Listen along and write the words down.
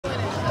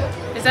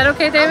Is that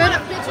okay, David?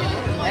 I want a picture of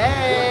you.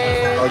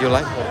 Hey! Oh, you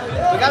like it?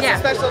 We got some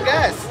special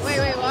guests. Wait,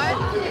 what?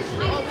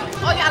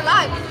 Oh, yeah,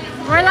 live.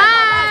 We're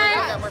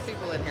live! We got more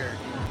people in here.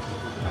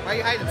 Why are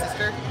you hiding,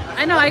 sister?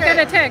 I know, I got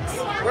a text.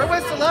 We're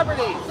with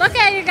celebrities. Look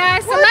at you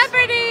guys,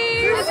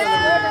 celebrities!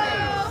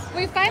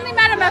 We finally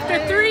met them after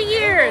 3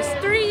 years.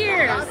 3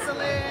 years.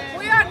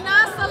 We are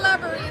not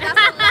celebrities. That's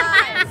a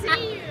lie.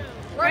 See you.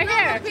 We're right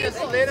here.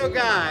 Just little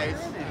guys.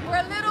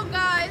 We're little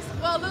guys.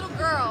 Well, little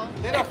girl.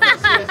 Little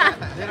fishes.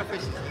 Little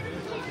fishes.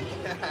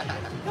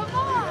 Come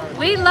on.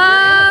 We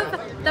love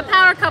the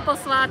power couple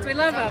slots. We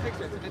love them.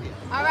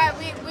 All right,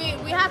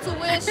 we have to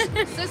wish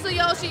Sister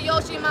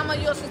Yoshi, Momma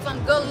Yoshi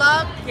some good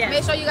luck. Yes.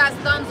 Make sure you guys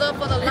thumbs up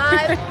for the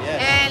live.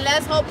 Yes. And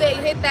let's hope they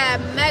hit that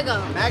mega.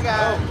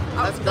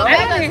 Let's The go.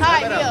 mega is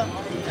high here.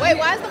 Wait,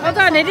 why is the Hold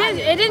mega on, so it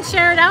high? didn't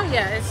share it out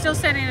yet. It's still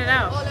sending it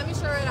out. Oh, let me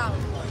share it out.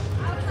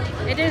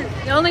 It didn't.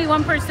 Only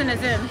one person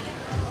is in.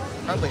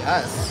 Probably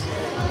us.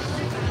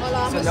 Hold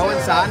on, So no one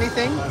saw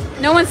anything?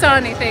 No one saw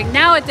anything.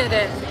 Now it did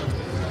it.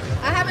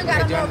 I haven't got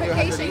a do you want to do 100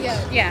 notification each?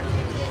 yet.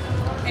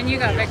 Yeah. And you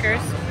got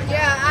Vickers.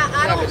 Yeah,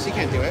 I Yeah, don't. but she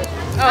can't do it.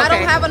 Oh, I don't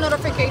okay. have a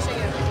notification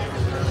yet.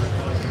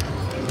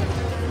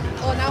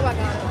 Oh, now I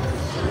got it.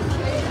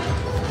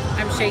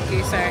 I'm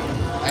shaky, sorry.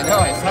 I know,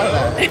 I saw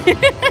that.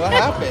 What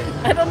happened?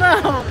 I don't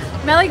know.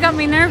 Melly got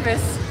me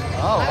nervous.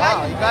 Oh,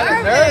 wow, you got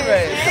her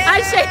nervous.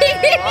 I'm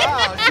shaking.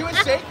 Wow, she was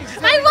shaking. She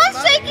I said was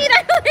money. shaking.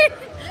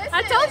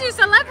 I told you,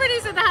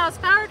 celebrities in the house.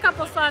 Power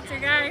couple slots, you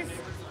guys.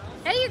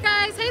 Hey, you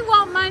guys. Hey,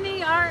 Walt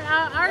Money.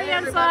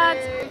 Ariane slots.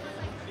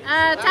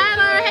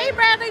 Tyler. Hey,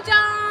 Bradley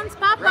Jones.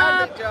 Pop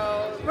Bradley up.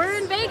 Jones. We're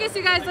in Vegas,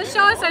 you guys. Let's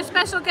show us our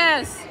special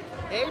guests.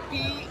 Hey,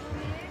 Pete.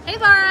 Hey,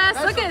 Laura.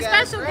 Special Look at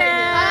guest, special right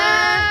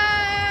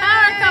guest.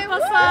 Power couple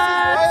This is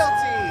slots.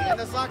 royalty in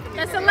the soccer The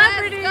community.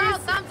 celebrities. Let's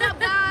go. Thumbs up,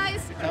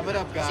 guys. Thumb it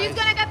up, guys. She's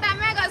gonna get that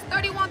mega. It's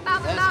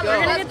 $31,000. Let's go.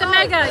 We're gonna get the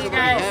mega, you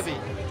guys. Heavy.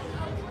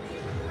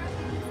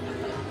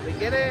 We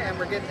get it, and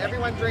we're getting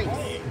everyone drinks.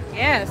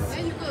 Yes.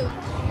 There you go.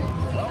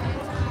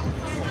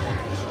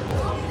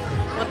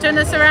 We'll turn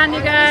this around,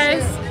 you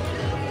guys.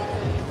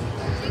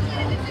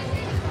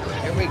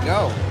 Here we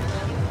go.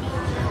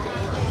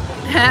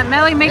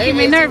 Melly making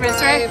me Hey, nervous,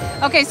 Mason,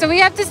 right? Okay, so we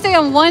have to stay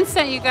on 1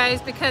 cent, you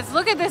guys, because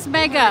look at this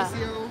mega.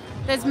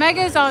 This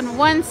mega is on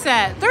 1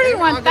 cent.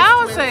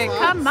 31,000.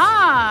 Come We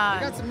on.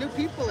 got some new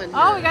people in here.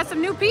 Oh, we got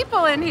some new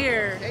people in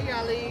here. Hey,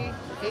 Yali.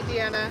 Hey,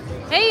 Deanna.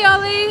 Hey,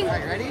 Yoli. All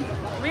right, ready?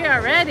 We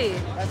are ready.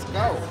 Let's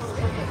go.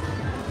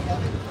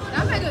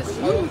 That mega's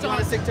Oh, huge. you want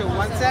to stick to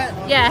 1 set?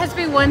 Yeah, it has to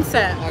be 1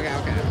 cent. Okay,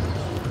 okay.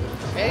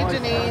 Hey,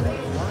 Janine.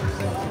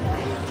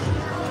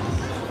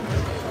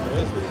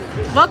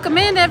 Welcome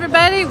in,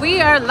 everybody.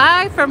 We are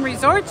live from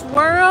Resorts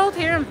World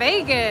here in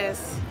Vegas.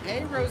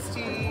 Hey,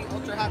 Roasty.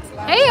 Ultra Hot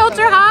Slide. Hey,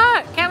 Ultra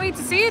Hot. Can't wait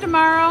to see you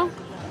tomorrow.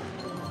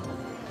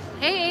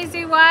 Hey, AZ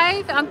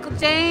Wife, Uncle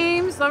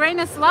James,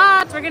 Lorena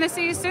Slots. We're going to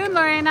see you soon,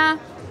 Lorena.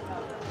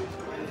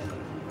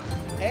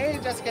 Hey,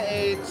 Jessica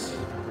H.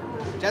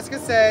 Jessica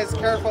says,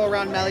 careful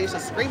around Melly, she'll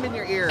scream in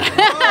your ear.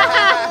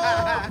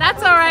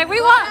 That's all right.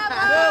 We want...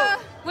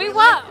 We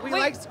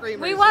like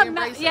screamers. We We want,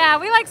 embrace it. yeah,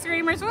 we like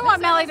screamers. We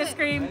want Melly to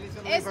scream.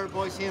 It's her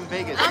voice here in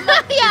Vegas.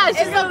 Yeah, she's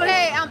It's gonna-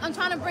 okay. I'm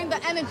trying to bring the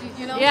energy,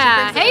 you know?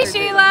 Yeah. Hey,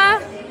 Sheila.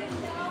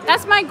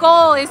 That's my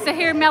goal, is to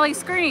hear Melly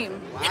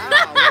scream. Wow,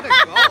 what a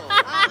goal.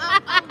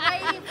 I'm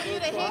waiting for you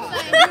to hit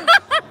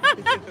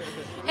something.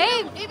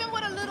 Hey, Even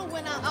with a little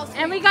one, I'll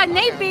scream. and we got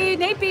Nate B.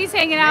 Nate B's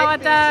hanging out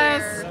with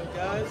us.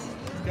 Guys,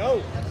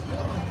 go.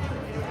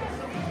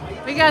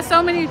 We got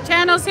so many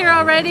channels here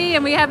already,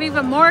 and we have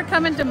even more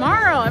coming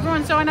tomorrow.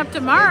 Everyone's showing up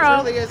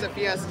tomorrow. It really is a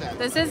fiesta.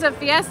 This is a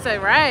fiesta,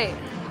 right?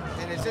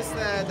 And it's just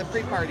the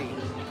pre-party.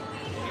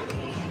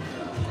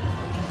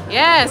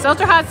 Yes,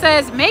 Ultra Hot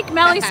says, make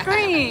Melly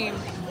scream.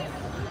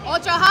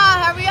 Ultra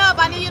hot, hurry up.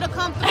 I need you to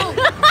come through.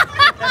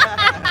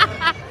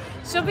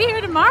 She'll be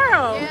here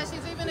tomorrow. Yeah,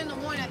 she's even in the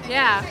morning, I think.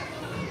 Yeah.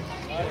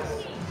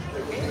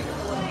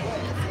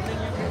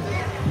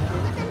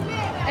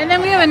 And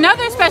then we have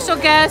another special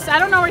guest. I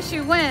don't know where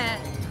she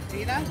went.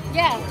 Tina?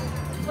 Yeah.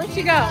 Where'd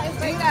she go?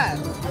 Tina!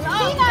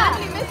 Oh, Tina.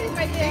 Missy's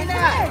right there.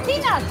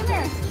 Tina, come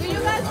here. Do you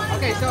guys want to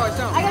Okay, show her.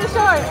 I gotta show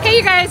her. Hey,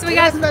 you guys, we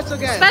got special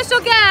guest.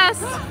 special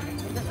guest.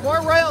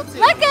 More royalty.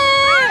 Look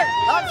at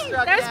Love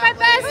struck There's my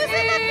gambling.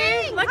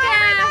 bestie. Look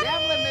at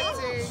Gambling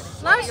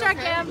Mitzi. Love Struck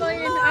Gambling.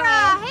 Hey,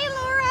 Laura.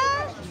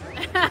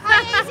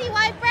 Hi, AZ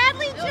Wife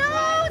Bradley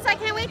Jones. I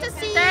can't wait to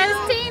see There's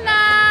you.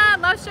 Tina.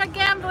 Love Struck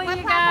Gambling, What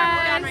you platform are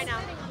we on guys. right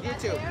now?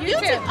 YouTube.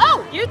 YouTube.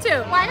 Oh,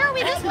 YouTube. why are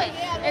we this way?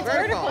 It's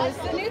Vertical. vertical. It's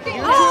the new thing.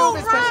 YouTube Oh,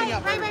 is pushing right,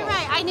 up right. vertical.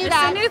 I knew It's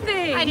that. the new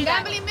thing. I knew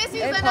that. Gambling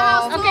Missy's Hey, in the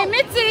Paul. house. Okay,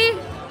 Mitzi.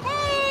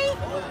 Hey.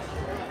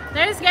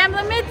 There's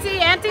Gambling Mitzi.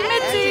 Auntie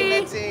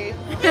Hey, Mitzi.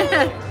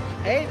 Mitzi.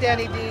 Hey,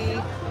 Danny D.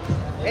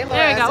 Hey, Laura.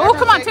 There we go. As Oh,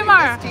 come on, everyone's saying,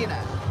 Tamara. we miss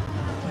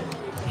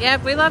Tina.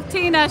 Yep, we love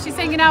Tina. She's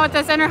hanging out with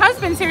us, and her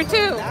husband's here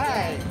too.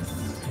 Nice.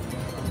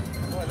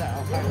 What was that?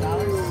 Oh,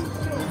 $5?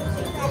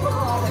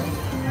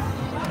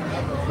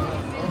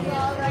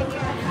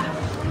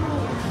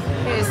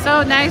 It's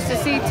so nice to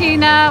see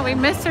Tina. We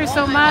missed her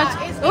so much.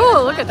 Ooh,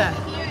 look at that.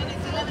 Here, and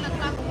it's 11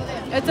 o'clock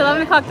It's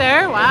 11 o'clock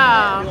there?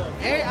 Wow.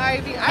 Hey,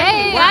 Ivy.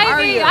 Hey, where are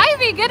Ivy. you?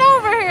 Ivy, get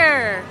over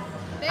here.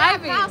 They're at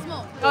Ivy.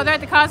 Cosmo. Oh, they're at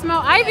the Cosmo?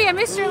 Ivy, I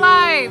missed your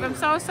live. I'm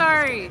so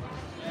sorry.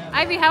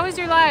 Ivy, how was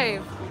your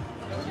live?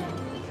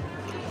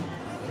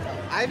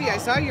 Ivy, I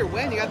saw your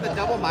win. You got the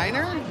double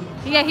minor?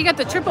 Yeah, he got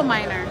the triple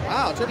minor.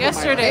 Wow, triple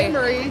yesterday.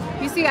 minor. Hey,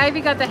 Marie. You see,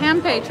 Ivy got the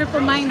hand pay, triple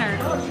minor.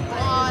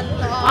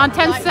 On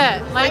 10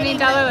 set, Lightning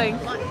Dollar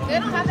Link. They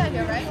don't have that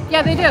here, right?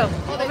 Yeah, they do.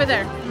 Oh, they Over do.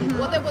 there.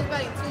 What they was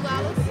betting?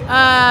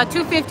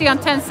 $2? $2.50 on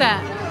 10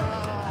 cent.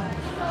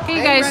 Okay,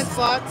 you Hey, guys. Red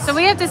Slots. So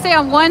we have to stay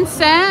on 1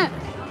 cent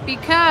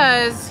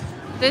because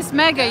this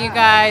mega, you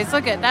guys,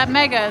 look at that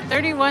mega,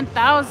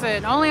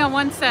 31,000, only on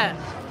 1 cent.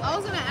 I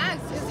was gonna ask,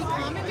 is he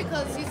coming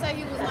because he said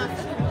he was not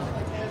feeling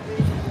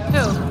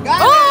Who?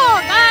 Got Oh,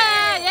 it!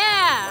 that,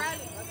 yeah.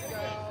 Let's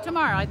go.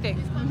 Tomorrow, I think.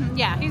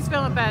 Yeah, he's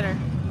feeling better.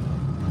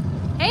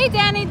 Hey,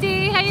 Danny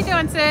D, how you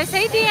doing, sis?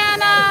 Hey,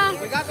 Deanna.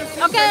 We got the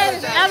sisters. Okay,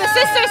 now the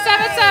sister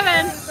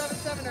 7-7.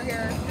 7-7 are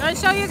here. You want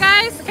to show you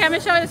guys? Okay, I'm gonna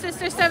show you the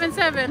sister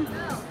 7-7.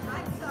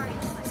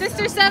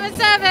 Sister 7-7,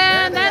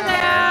 there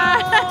they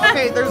are.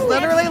 Okay, there's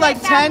literally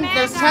like 10.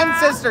 There's 10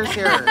 sisters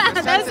here. There's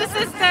 10 There's the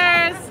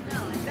sisters.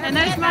 And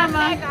there's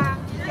Mama.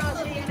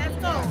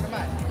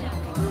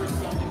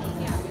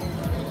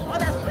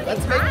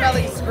 Let's make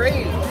Melly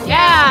scream.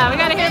 Yeah, we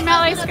gotta hear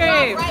Melly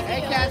scream.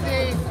 Hey,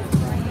 Cassie.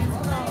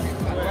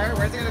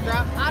 Where's it gonna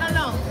drop? I don't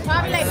know.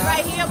 Probably like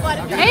right here, but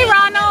if Hey,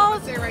 Ronald.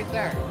 Let's say right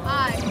there.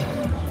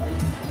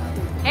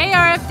 Hey,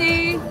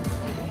 RFD.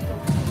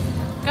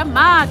 Come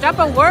on, drop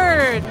a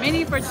word.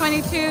 Mini for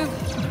 22,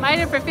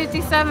 minor for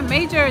 57,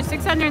 major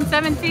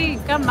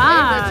 617. Come Hey,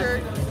 on.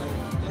 Richard.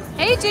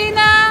 Hey,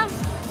 Gina.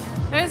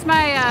 There's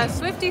my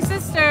Swifty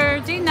sister,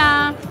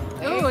 Gina.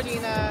 Ooh, Hey,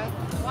 Gina.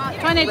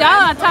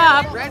 $20 on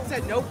top. Red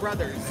said no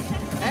brothers.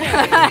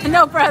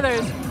 No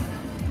brothers.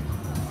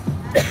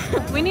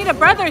 We need a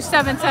brother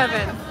 7-7.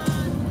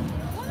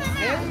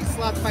 Hey,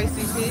 Slots by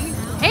CP.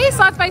 Hey,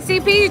 Slots by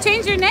CP, you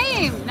changed your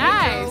name.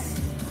 Nice.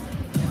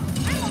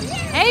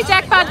 Hey,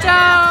 Jackpot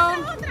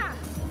Joe.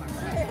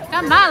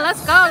 Come on,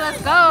 let's go,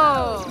 let's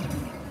go.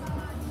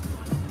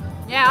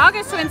 Yeah,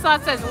 August Twin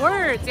Slot says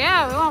words.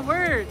 Yeah, we want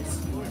words.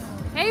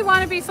 Hey,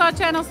 Wannabe Slot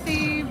Channel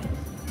Steve.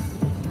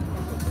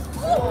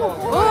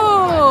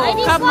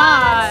 Ooh, come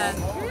on.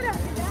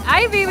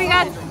 Ivy, we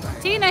got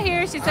Tina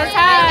here. She says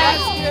hi.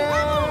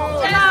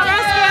 Come on,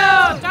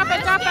 rescue. Drop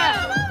it, drop it.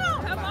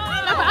 Drop it.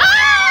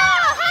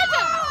 Ah!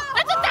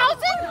 That's 1,000?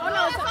 Oh,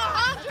 no, it's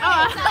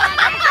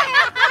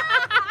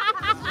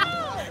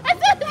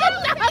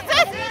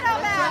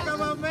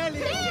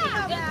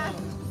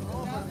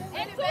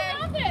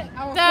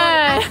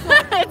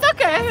It's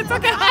okay, it's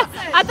okay.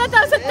 I thought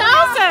that was 1,000.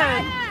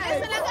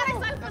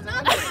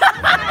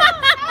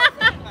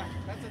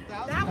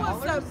 That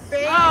was a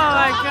big. Oh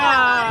my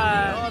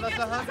God. Oh, that's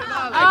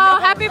 $100. Oh,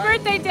 happy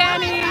birthday,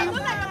 Danny.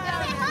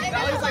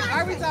 Melly's like,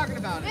 why are we talking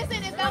about it?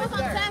 Listen, if that was on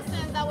 10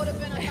 cents, that would have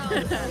been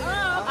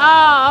 $1,000.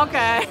 Oh,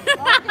 okay.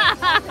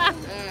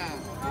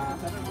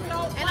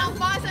 Yeah. And on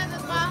 5 cents,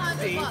 it's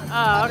 $500.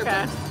 Oh,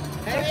 okay.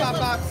 Hey, Pop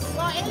Pops.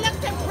 Well, it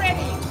looked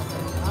pretty,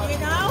 you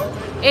know?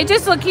 It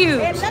just looked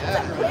cute. It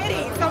looked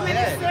pretty. So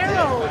many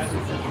zeros.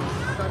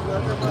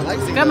 I like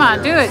seeing Come those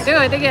on, do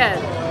it again.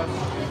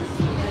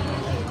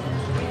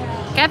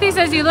 Kathy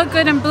says you look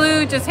good in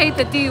blue, just hate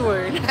the D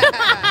word.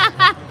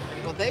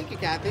 Well, thank you,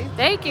 Kathy.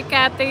 Thank you,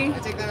 Kathy. I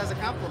take that as a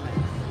compliment.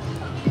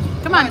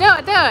 Come on, do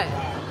it, do it.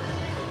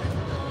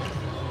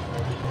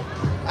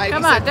 Ivy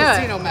Come on, said do it.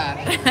 casino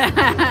math.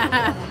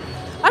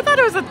 I thought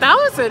it was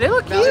 1,000. It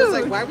looked Melly's cute.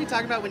 like, why are we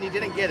talking about when you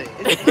didn't get it?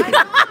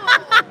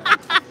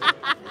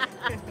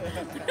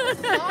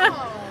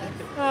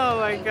 Oh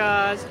my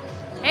gosh.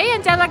 Hey,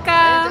 Angelica.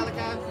 Hey,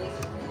 Angelica.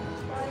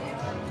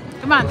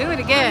 Come on, do it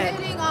again.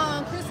 Hitting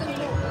on Chris and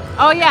Luke.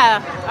 Oh,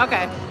 yeah.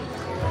 Okay.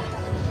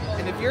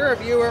 And if you're a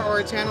viewer or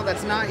a channel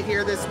that's not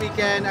here this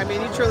weekend, I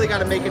mean, you truly got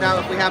to make it out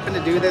if we happen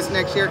to do this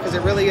next year, because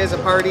it really is a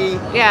party.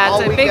 Yeah, it's all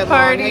a big weekend long,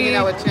 party. hanging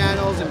out with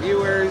channels and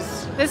viewers.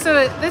 This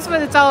is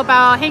what it's all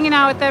about. Hanging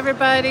out with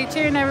everybody,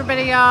 cheering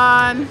everybody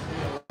on.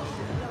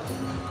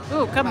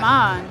 Ooh, come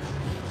on.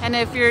 And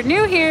if you're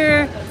new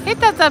here, hit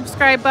that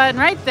subscribe button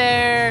right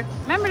there.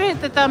 Remember to hit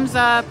the thumbs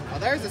up. Oh,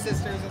 there's the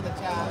sisters in the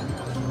chat.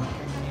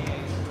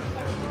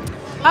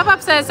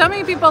 Pop-Up says, so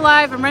many people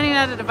live, I'm running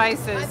out of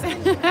devices. I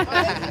think they're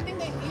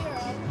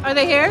here. Are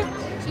they here?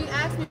 She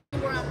asked me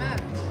where I'm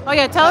at. Oh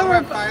yeah, tell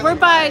We're her at we're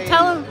by, Firelink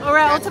tell them we're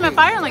at Next Ultimate week.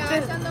 Firelink. Yeah,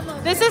 I send them a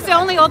This video. is the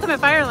only Ultimate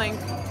Firelink.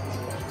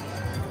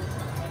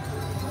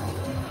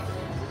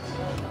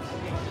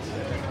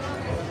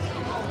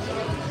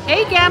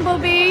 Hey,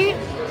 Gamblebee.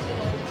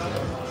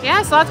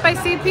 Yeah, Slots by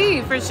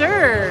CP, for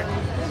sure.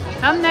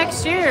 Come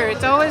next year.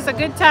 It's always a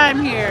good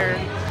time here.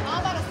 I'm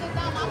about to sit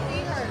down. My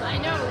feet hurt. I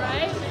know,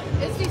 right?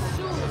 It's these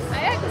shoes. I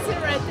had to sit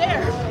right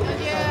there.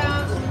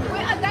 Yeah.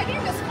 Wait, that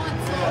game is fun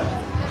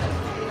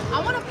too.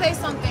 I want to play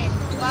something.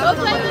 but I Go don't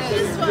know play what with it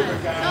is. this one.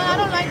 No, I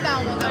don't like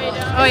that one. No, you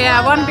don't? Oh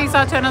yeah, One Piece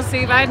on Channel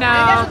Steve, I Maybe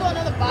I should do know.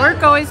 another buy.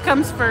 Work always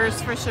comes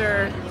first, for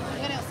sure. I'm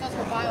getting obsessed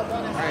with bio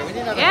bonus. All right, we need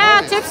another Yeah,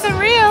 bonus. tips and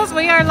reels.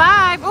 We are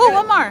live. Ooh,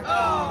 one more.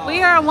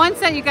 We are on 1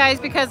 cent, you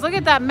guys, because look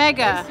at that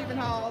mega. Stephen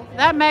Hall.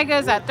 That mega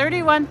is at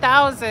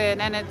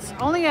 31,000, and it's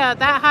only that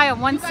high on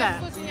 1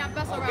 cent.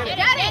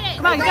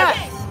 Come on, you got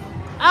it.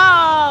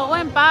 Oh,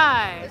 went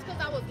by. It's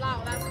because I was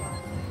loud, that's why.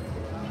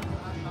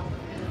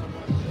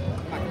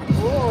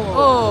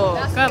 Oh,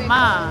 That's come big.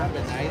 on.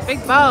 Nice.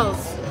 Big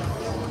balls.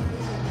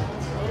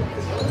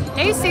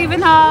 Hey,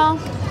 Stephen Hall.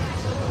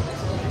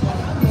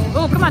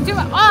 Oh, come on, do it.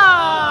 Oh,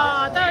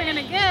 I thought we were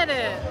going to get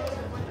it.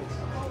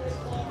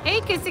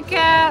 Hey, Kissy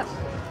Cat.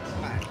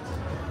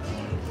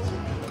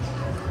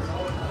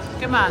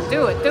 Come on,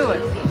 do it, do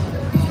it.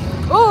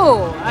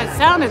 Oh, it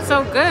sounded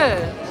so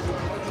good.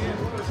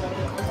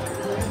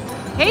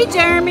 Hey,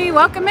 Jeremy,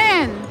 welcome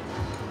in.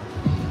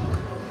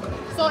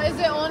 So is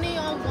it only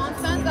on 1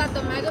 cent that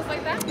the mega's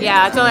like that?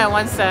 Yeah, it's only on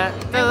 1 cent.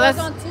 So It that's,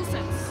 was on 2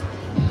 cents.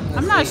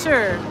 I'm not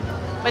sure,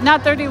 but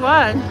not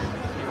 31. 10.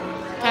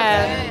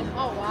 Okay.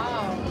 Oh,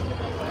 wow.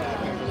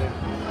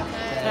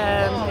 Okay.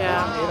 10, Oh,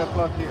 yeah. wow. 8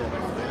 o'clock here.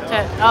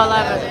 10,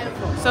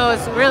 11. So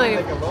it's really,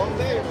 Like a long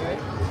day, right?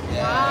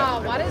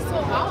 Wow, why is it so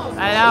loud?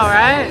 I know,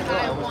 right?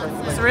 High at 1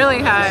 It's cent. really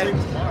high.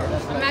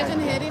 Imagine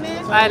hitting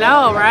it. I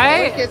know, Hey,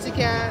 right? Kitsy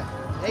Cat.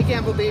 Hey,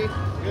 Gamblebee.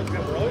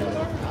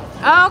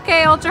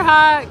 Okay, Ultra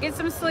Hot, get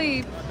some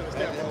sleep.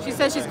 She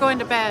says she's going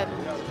to bed.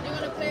 You're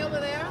gonna play over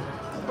there?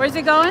 Where's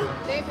it going?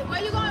 David,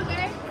 where you going,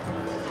 babe?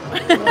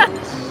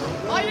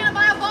 Oh, you're gonna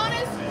buy a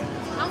bonus?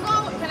 I'm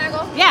going. Can I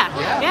go? Yeah,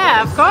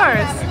 yeah, of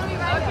course. We'll be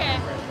right Okay.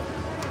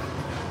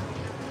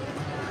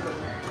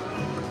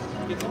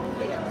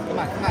 Come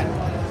on, come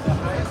on.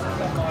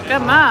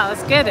 Come on,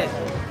 let's get it.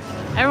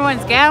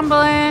 Everyone's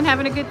gambling,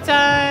 having a good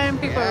time.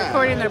 People are Yeah.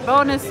 recording their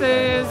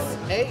bonuses.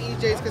 Hey,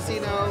 EJ's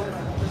Casino.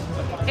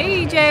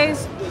 Hey,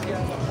 EJs.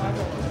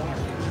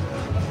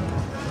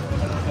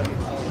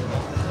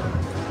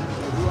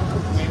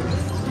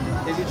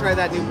 Did you try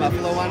that new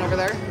buffalo one over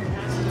there?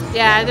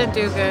 Yeah, I didn't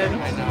do good.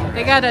 I know.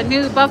 They got a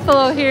new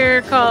buffalo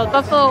here called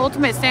Buffalo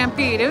Ultimate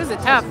Stampede. It was a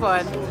tough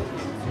one.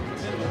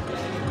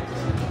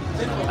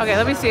 Okay,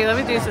 let me see. Let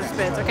me do some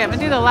spins. Okay, I'm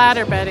gonna do the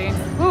ladder betting.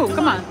 Ooh,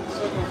 come on.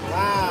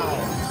 Wow.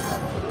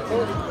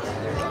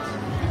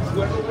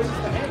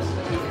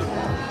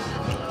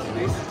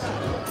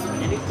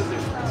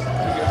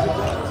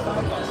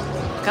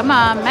 Come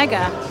on,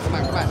 mega. Come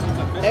on, come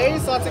on. Hey,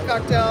 Slots and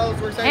Cocktails.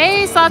 We're excited Hey, to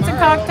see you Slots and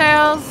tomorrow.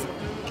 Cocktails.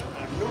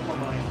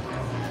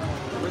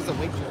 Where's the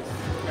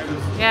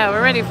waitress? Yeah,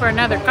 we're ready for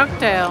another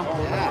cocktail.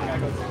 Yeah.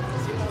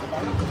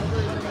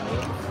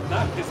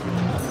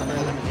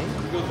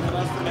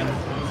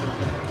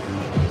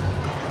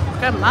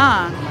 Come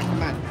on.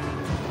 Come on.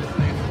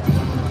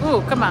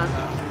 Ooh, come on.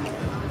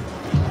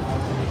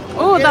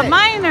 Ooh, Get the it.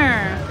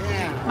 minor.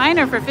 Yeah.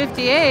 Minor for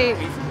 58.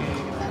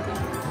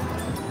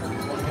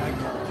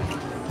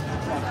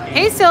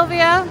 Hey,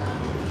 Sylvia.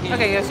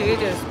 Okay, Yoshi, you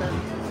do a spin.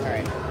 All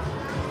right.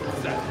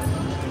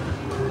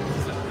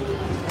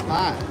 Come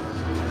on.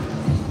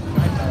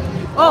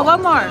 Oh,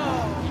 one more.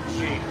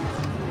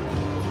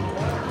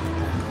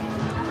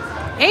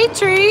 Hey,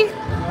 Tree.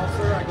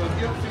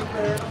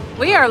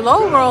 We are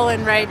low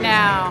rolling right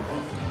now.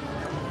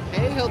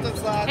 Hey, Hilton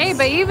Slots. Hey,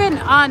 but even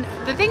on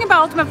the thing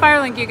about Ultimate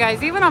Firelink, you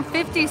guys, even on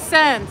 50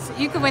 cents,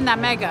 you can win that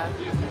mega.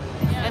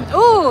 And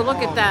ooh, look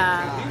at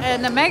that.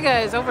 And the mega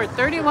is over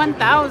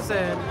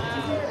 31,000.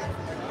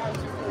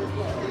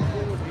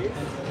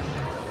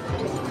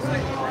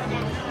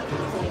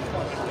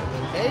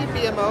 Hey,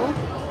 BMO.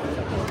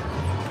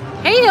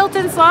 Hey,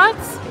 Hilton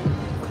Slots.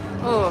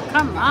 Oh,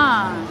 come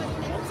on.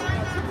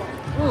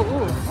 Ooh,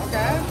 ooh.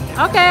 Okay.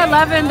 Okay,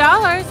 $11,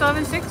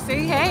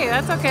 $11.60. Hey,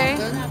 that's okay.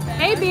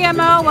 Hey,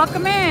 BMO,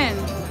 welcome in.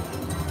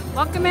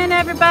 Welcome in,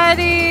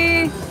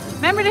 everybody.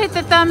 Remember to hit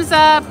the thumbs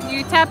up.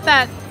 You tap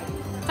that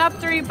top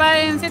 3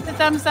 buttons, hit the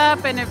thumbs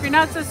up, and if you're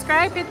not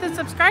subscribed, hit the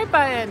subscribe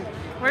button.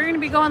 We're going to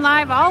be going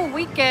live all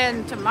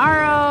weekend,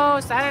 tomorrow,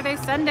 Saturday,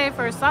 Sunday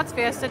for Slots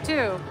Fiesta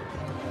too.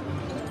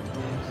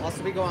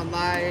 Also, be going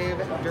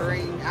live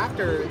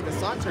after the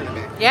slot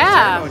tournament.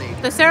 Yeah,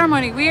 Ceremony. the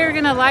ceremony. We are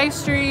going to live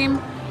stream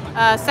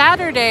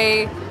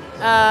Saturday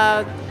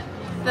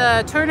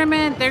the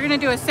tournament. They're going to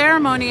do a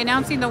ceremony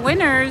announcing the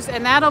winners,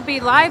 and that'll be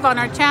live on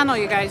our channel,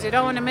 you guys. You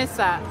don't want to miss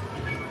that.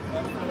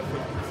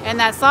 And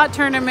that slot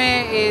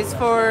tournament is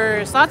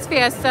for Slots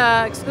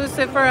Fiesta,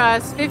 exclusive for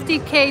us.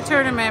 50K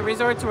tournament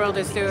Resorts World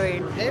is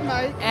doing. Hey,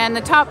 Mike. And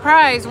the top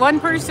prize,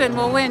 one person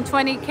will win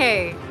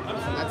 20K.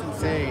 That's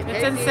insane. It's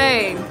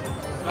Hey, insane.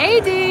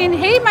 Hey, Dean.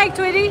 Hey, Mike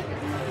Twitty.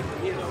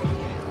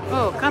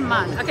 Oh, come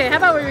on. Okay, how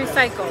about we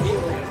recycle?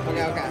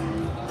 Okay, okay.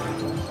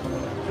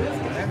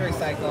 And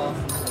recycle.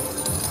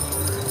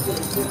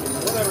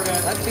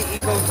 Let's be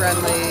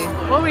eco-friendly.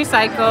 We'll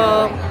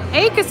recycle.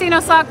 Hey, Casino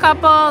Slot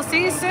Couple.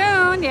 See you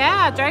soon.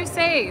 Yeah, drive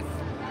safe.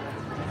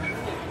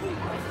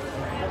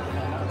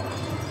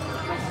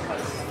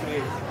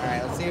 All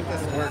right, let's see if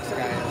this works,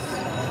 guys.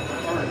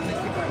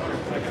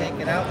 Take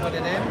it out, put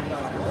it in.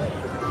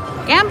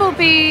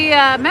 Gamblebee,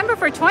 member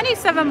for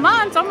 27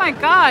 months. Oh my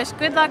gosh.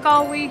 Good luck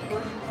all week,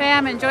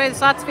 fam. Enjoy the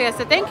Slots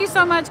Fiesta. Thank you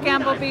so much,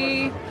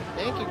 Gamblebee.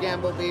 Thank you,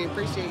 Gamblebee.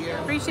 Appreciate you.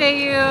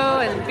 Appreciate you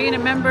and being a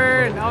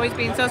member and always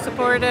being so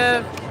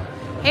supportive.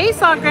 Hey,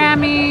 Saw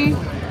Grammy.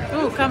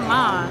 Ooh, come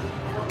on.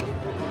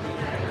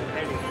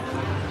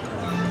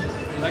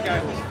 That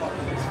guy was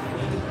fucking.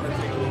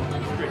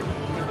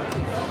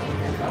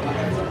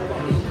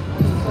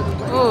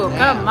 Ooh,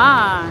 come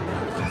on.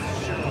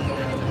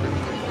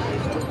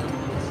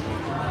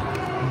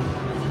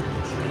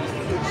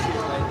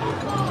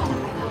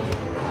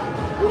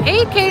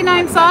 Hey,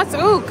 K9 Sauce.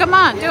 Ooh, come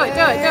on. Do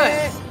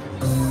it.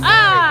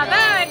 Ah,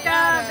 there we go.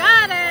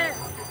 Got it.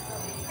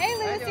 Hey,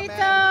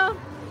 Luisito.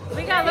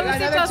 We got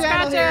Luisito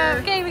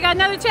Scratchy. Okay, we got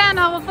another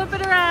channel. We'll flip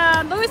it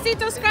around.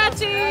 Luisito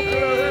Scratchy.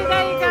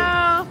 There you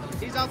go.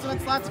 He's also in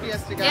Slots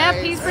Fiesta, guys.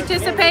 Yep, he's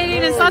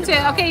participating in Slots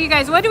Fiesta. Okay, you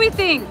guys, what do we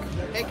think?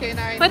 Hey,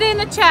 K9. Put it in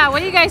the chat. What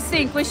do you guys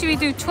think? What should we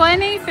do?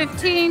 20,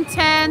 15,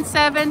 10,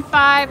 7,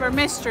 5, or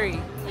mystery?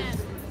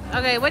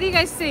 Okay, what do you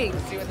guys think?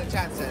 Let's see what the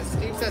chat says.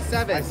 Steve says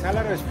 7. My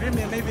salary is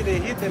premium. Maybe they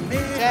hit the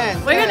mega.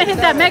 10. We're gonna hit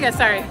that mega,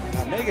 sorry.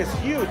 The mega is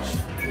huge.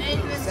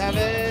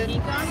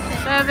 7.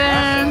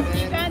 7.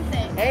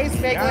 Hey,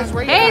 Spanglish,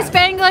 where you Hey, at?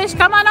 Spanglish,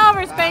 come on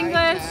over,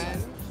 Spanglish.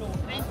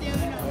 5, 10.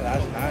 Oh,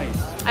 that's nice.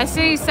 I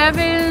see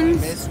 7s.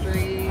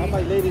 Mystery. How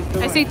my ladies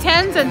doing? I see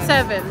 10s and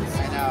 7s.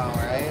 I know,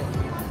 right?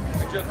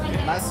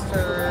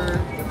 Mustard.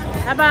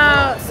 How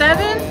about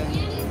 7?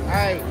 All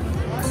right,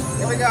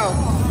 here we go.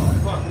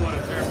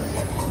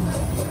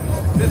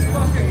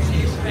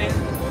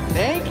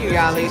 Thank you,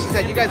 Yali. She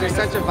said you guys are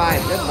such a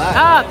vibe. Good luck.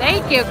 Oh,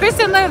 thank you. Chris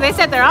and Lou, they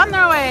said they're on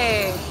their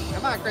way.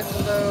 Come on, Chris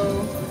and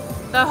Lou.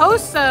 The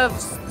hosts of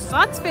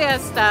Slots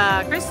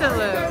Fiesta, Chris and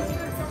Lou.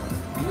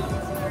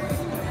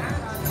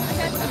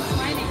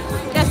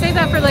 Yeah, save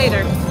that for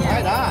later.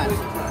 Right on.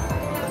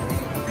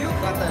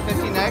 Got the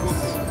 15X.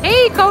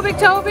 Hey, Comic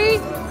Toby.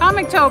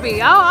 Comic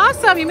Toby. Oh,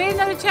 awesome. You made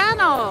another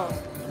channel.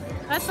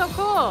 That's so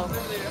cool.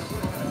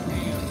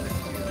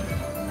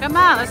 Come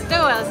on, let's do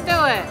it. Let's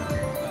do it.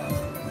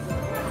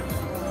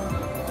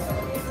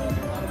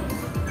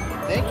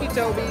 Thank you,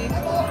 Toby.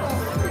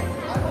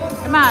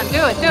 Come on,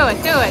 do it.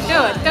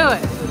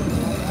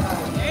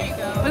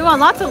 We want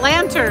lots of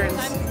lanterns.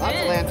 Lots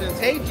of lanterns.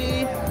 Hey,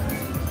 G.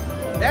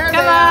 There Come they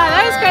on, are.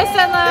 there's Chris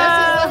and This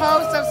is the Lou.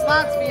 host of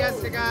Slots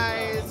Fiesta,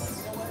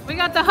 guys. We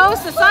got the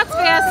host of Slots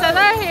Fiesta.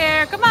 They're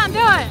here. Come on, do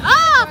it.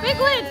 Oh, big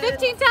win,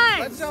 15 Let's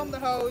times. show them the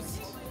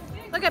host.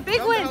 Look at big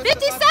Show 'em win, the host of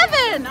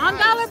 57 on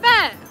Slots dollar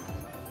bet.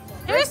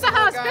 Here's the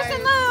host, guys. Chris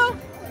and Lou.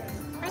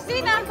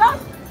 Christina.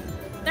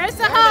 There's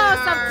the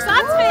host of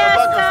Slots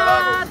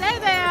Fiesta. There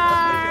they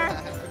are.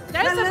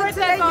 There's the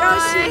birthday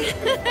boy.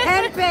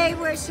 Handpay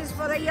wishes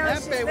for the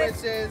Yoshis. Handpay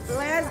wishes.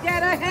 Let's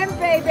get a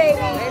handpay, baby.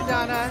 Hey,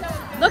 Donna.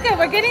 Look at,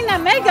 we're getting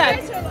that mega.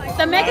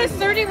 The mega's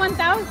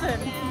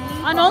 31,000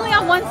 on only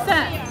on 1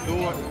 cent.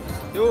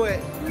 Do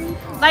it.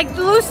 Like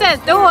Lou says,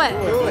 do it.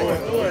 Do it.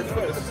 Do it.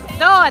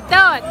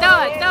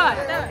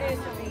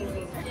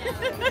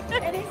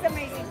 It is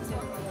amazing.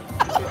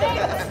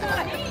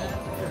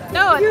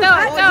 Do it.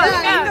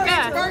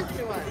 Birth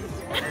to us.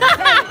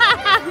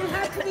 You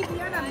have to be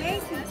beyond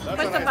amazing.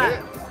 Push the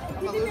button.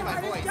 I'm gonna lose my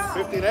voice.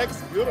 15X,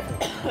 beautiful.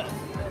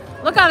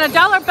 Look at a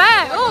dollar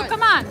bet. Oh,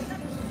 come on.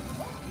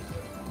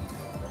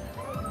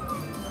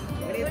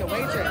 We need the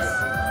waitress.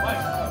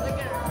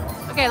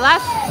 Okay,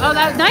 last. Oh,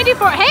 that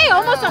 94. Hey,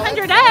 almost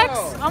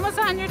 100x. Almost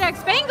 100x.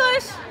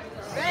 Spanglish.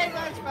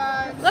 Spanglish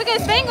fun. Look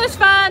at Spanglish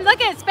fun.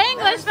 Look at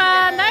Spanglish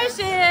fun. There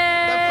she The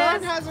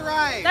fun is. has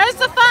arrived. There's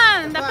the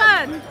fun. The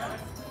fun.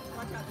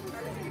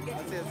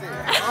 Let's see.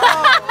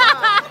 Oh,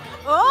 wow.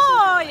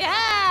 Oh,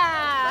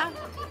 yeah.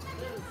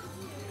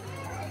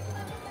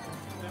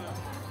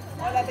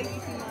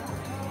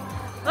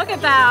 Look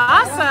at that.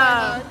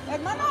 Awesome.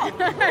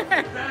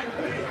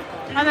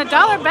 On a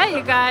dollar bet,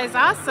 you guys.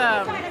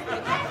 Awesome.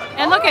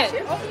 And look at,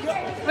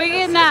 we're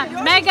getting that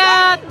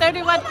mega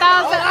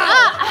 31,000.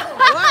 Ah.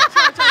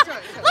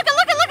 Look at.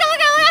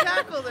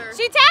 Tackled her.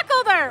 She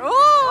tackled her. Ooh.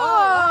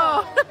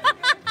 Oh,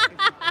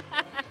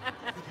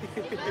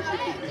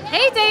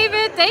 Hey,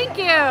 David. Thank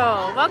you.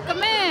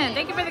 Welcome in.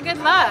 Thank you for the good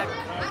luck.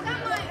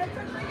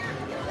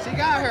 She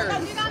got her.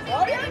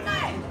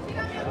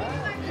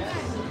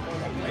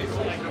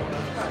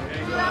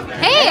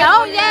 Hey,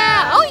 oh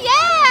yeah. Oh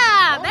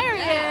yeah. There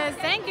he is.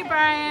 Thank you,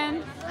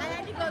 Brian. I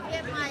had to go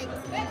get my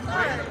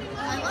card. I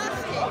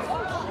lost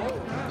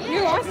it. You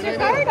lost your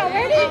card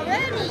already?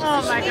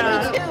 Oh my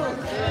god.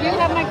 You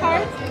have my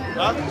card?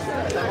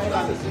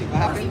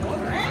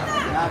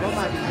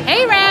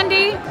 Hey,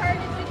 Randy.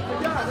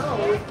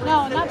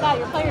 No, not that.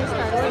 Your player's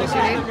card. Where is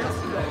that?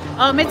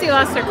 Oh, Mitzi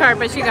lost her card,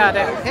 but she got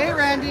it. Hey,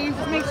 Randy.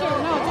 Just make sure.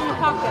 No, it's in your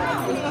pocket.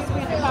 It's supposed to be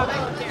in your pocket.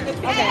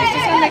 Okay, I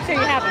just want to make sure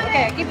you have it.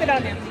 Okay, keep it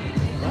on you.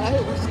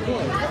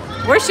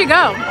 Where'd she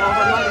go? Oh,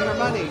 her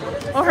money.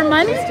 Oh, her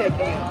money? Who's taking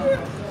it?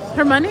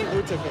 Her money?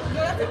 Who took it?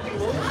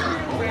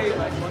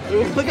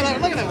 Ooh, look at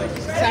that.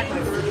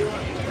 Exactly.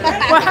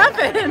 What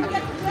happened?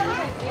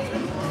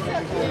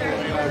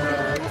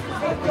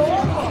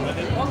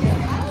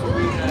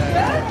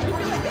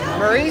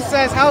 Marie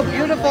says, how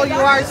beautiful you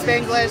are,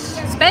 Spanglish.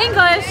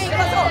 Spanglish.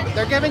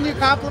 They're giving you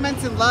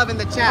compliments and love in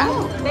the chat.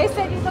 They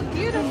said you look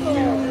beautiful.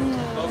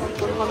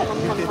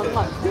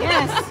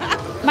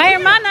 Yes. My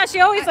hermana, she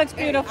always looks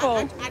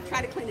beautiful. I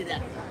try to clean it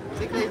up.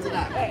 She cleans it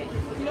up.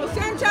 You know,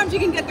 sometimes you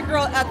can get the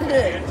girl at the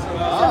hood.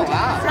 Oh,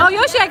 wow. Oh,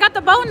 Yoshi, I got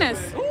the bonus.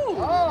 Oh,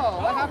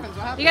 what happens?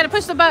 What happens? You got to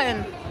push the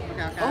button.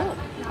 Okay.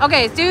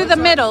 Okay, do the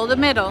middle, the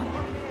middle.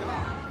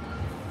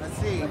 Let's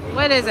see.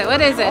 What is it?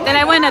 What is it? Did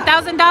I win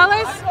 $1,000?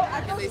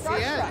 Can they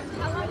see it?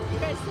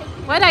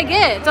 What'd I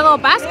get? It's a little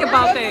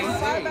basketball thing.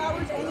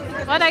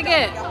 What'd I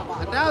get?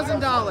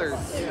 $1,000.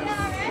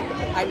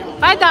 $5.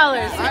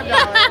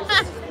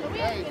 $5.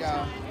 There you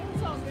go.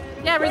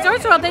 Yeah,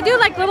 Resorts World, they do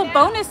like little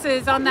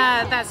bonuses on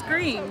that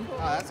screen. Oh,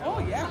 that's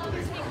cool.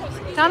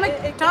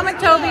 Tomic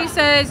Toby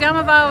says,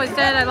 Yamava was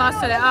dead, I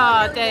lost it.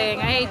 Oh, dang,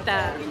 I hate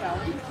that.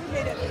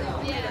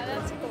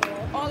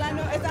 All I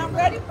know is I'm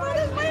ready for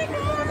this weekend.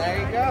 There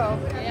you go.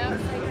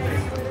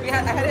 I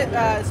had it,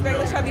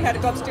 Spanglish hubby had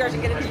to go upstairs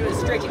and get into his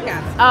stretchy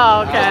pants.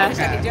 Oh, Finish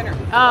okay. having dinner.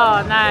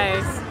 Oh,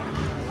 nice.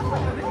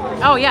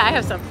 Oh, yeah, I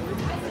have some.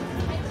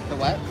 The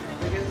what?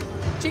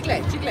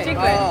 Chicle.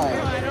 Oh.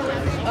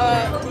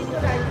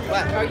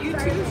 What? Are you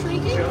too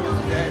shrinking?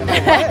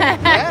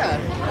 Yeah.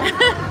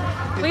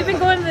 We've been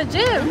going to the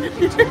gym.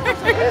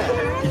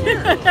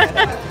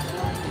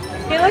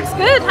 He looks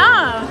good,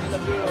 huh?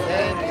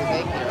 Thank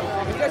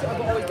you. You guys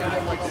have always been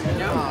good ones.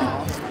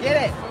 Aw. Get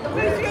it.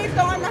 Appreciate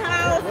on the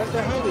house. What's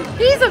the hubby?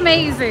 He's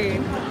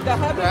amazing. The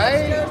hubby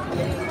Right?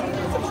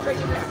 upstairs, some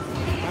stretchy pants.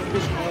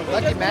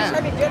 Lucky Just man.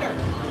 having dinner.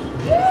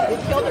 We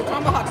killed a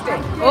tomahawk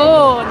steak.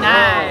 Oh,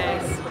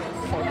 nice.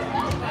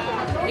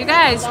 You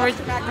guys, we're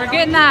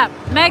getting that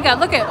mega.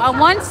 Look at on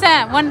 1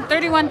 cent,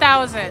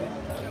 31,000.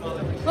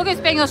 Look at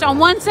Spanglish on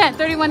 1 cent,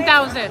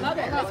 31,000.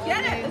 Let's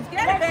get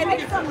it,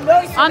 baby.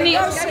 On the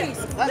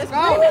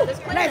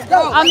Let's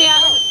go.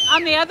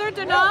 on the other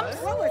denoms,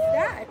 What was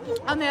that?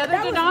 on the other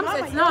That was denoms, Mama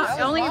it's not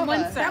Yoshi. only in 1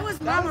 That cent. was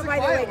Mama, by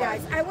the way,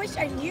 guys. I wish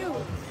I knew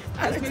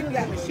how to do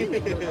that.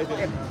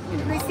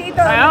 Besitos,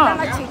 Wow.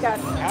 las chicas.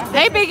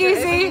 Hey, Big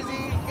Easy,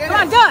 come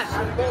on, do it.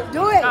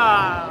 Do it.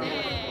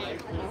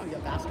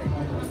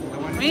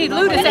 We need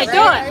Lou to say, do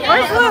it.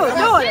 Where's Lou?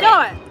 Do it.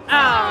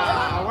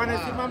 I want to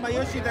see Momma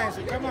Yoshi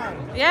dancing. Come on.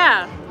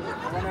 Yeah.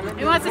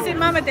 He wants to see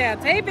Mama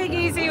dance. Hey, Big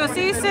Easy, we'll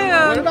see you What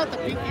soon. about the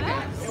pinky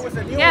dance? It was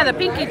a new Yeah, one. the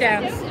pinky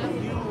dance.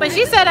 But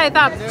she said I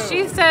thought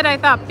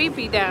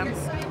pee-pee dance.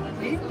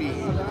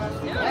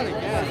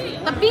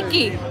 The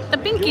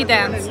pinky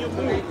dance.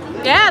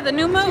 Yeah, the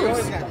new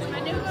moves.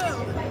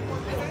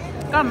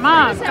 Come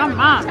on.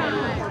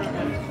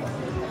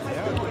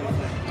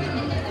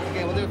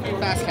 Okay, we'll do a few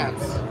fast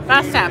taps.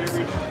 Fast taps.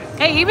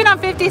 Hey, even on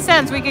 50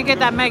 cents, we could get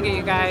that mega,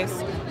 you guys.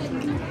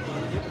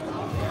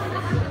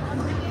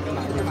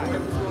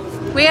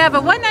 We have a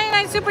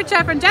 $1.99 super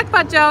chat from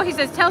Jackpot Joe. He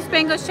says, tell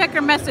Spanglish check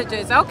your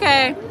messages.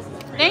 Okay.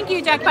 Thank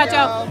you, Jackpot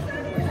Joe.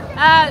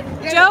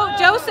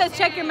 Joe says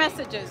check your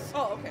messages.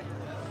 Oh, okay.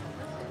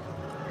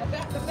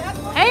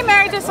 Hey,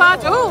 Married to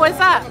Slots. Ooh, what's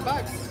that?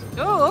 $7.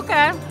 Ooh,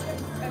 okay.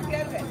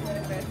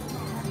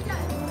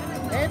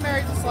 Hey,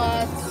 Married to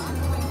Slots.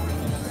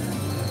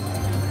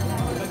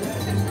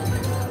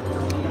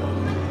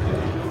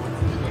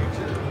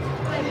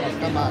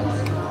 Come on.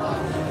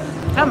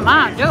 Come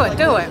on,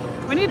 do it.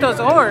 We need those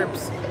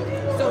orbs.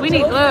 We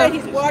need Joe said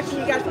glue. he's watching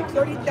you guys for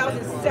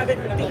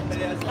 30,007 feet.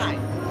 Hi. He's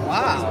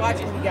Wow.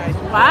 watching you guys.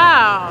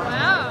 Wow.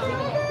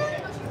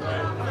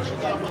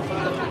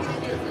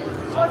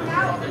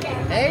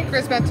 Hey,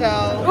 Chris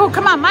Bentel. Oh,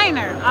 come on,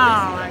 Minor. Oh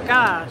my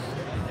gosh.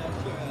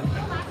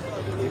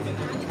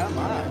 Come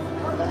on.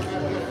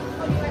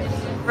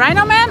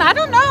 Rhino Man? I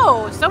don't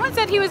know. Someone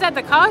said he was at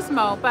the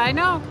Cosmo, but I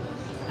know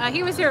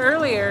he was here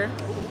earlier.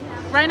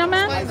 Rhino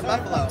Man? Playing the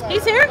Buffalo.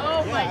 He's here?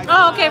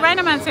 Oh, okay.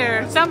 Rhino Man's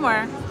here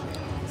somewhere.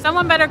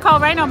 Someone better call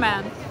Rhino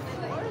Man.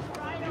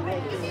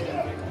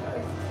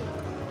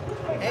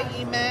 Hey,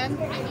 E-Man.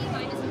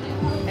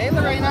 Hey,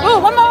 Lorena. Oh,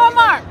 one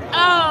more.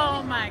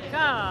 Oh my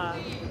God.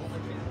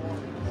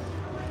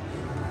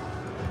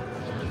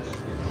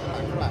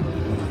 Come on.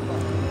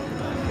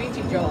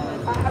 Beachy Joe.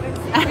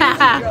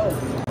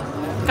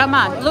 Come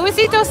on.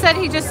 Luisito said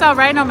he just saw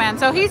Rhino Man,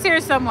 so he's here I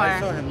somewhere.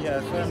 saw him, yeah. I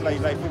saw him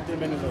like 15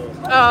 minutes ago.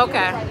 Oh,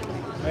 okay.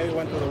 Maybe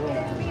went to the room.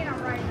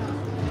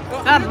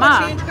 Come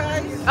on. Change,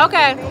 guys.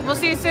 Okay, we'll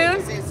see you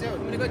soon. See you soon.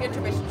 I'm gonna go get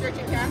your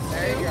stretchy pants.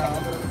 There you go.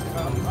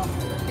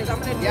 Because I'm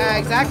gonna do Yeah,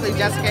 exactly.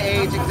 Jessica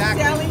Age,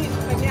 exactly. Sally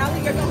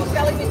McNally. You're going to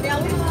Sally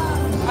McNally.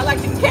 I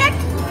like to kick.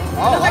 I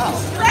like to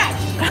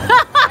stretch.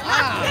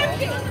 Wow.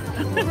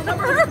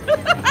 Remember her? Oh,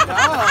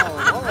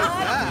 what was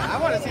that? I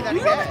want to see that You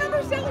don't again.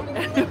 remember Sally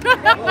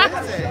McNally? What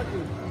is it?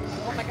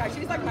 Oh my gosh,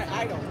 she's like my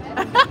idol.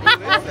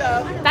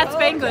 That's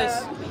Spanglish.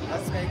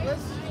 That's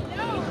Spanglish?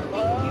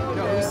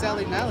 No, who's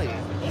Sally Melly?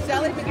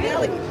 Sally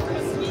McNally.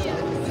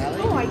 Melly?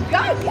 Oh my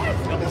God, yes.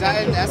 Is that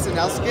an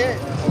SNL skit?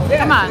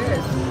 Come on.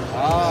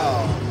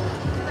 Oh,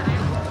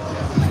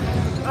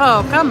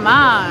 Oh, come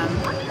on.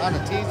 a lot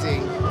of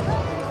teasing.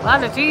 A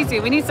lot of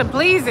teasing. We need some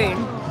pleasing.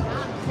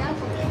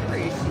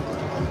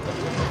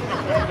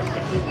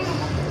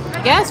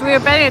 Yes, we were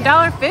betting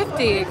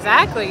 $1.50.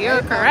 Exactly,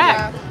 you're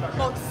correct.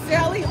 Oh,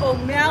 Sally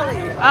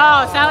O'Malley.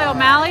 Oh, Sally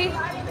O'Malley?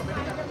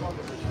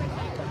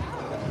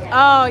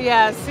 Oh,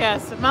 yes,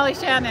 yes. Molly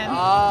Shannon.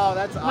 Oh,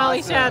 that's awesome.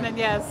 Molly Shannon,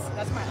 yes.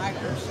 That's my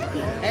idol.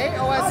 Hey,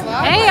 OS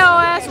Live. Hey,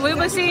 OS, we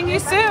will be seeing you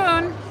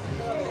soon.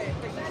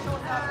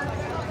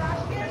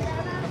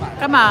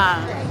 Come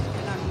on.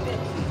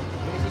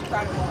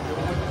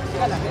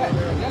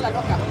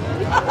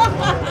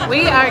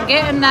 We are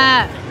getting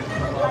that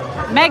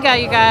mega,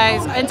 you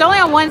guys. It's only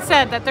on one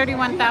set, that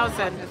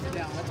 31,000.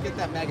 Let's get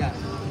that mega.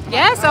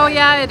 Yes, oh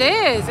yeah, it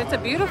is. It's a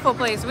beautiful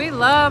place. We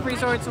love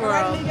Resorts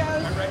World.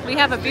 We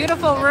have a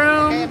beautiful Hey,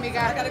 room.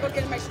 amiga. I gotta go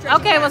get my stretch.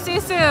 Okay, we'll see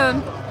you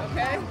soon.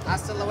 Okay.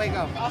 Hasta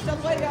luego. Hasta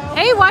luego.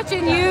 Hey,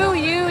 watching you,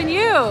 and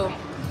you.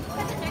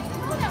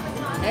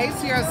 Hey,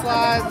 Sierra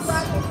Slots.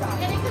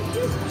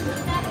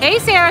 Hey,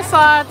 Sarah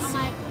Slots.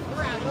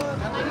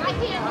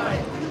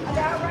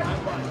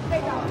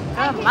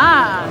 Come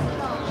on.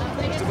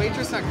 Did the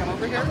waitress not come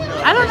over here?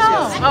 I don't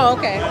know. Oh,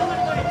 okay.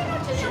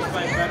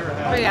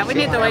 Oh yeah, we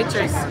need the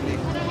waitress. Oh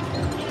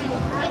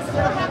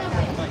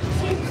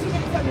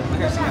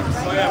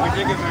yeah, we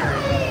did get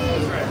married.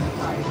 That's right.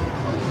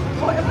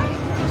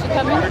 She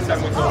coming? Next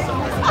time we go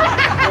somewhere.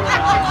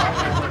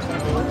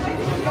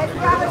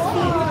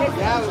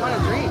 Yeah, we want a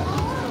drink.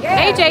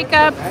 Hey,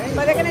 Jacob.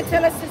 But they're gonna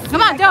tell us to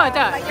Come on, do it, do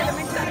like it.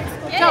 elementary.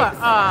 Do it.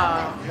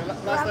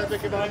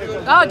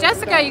 Oh,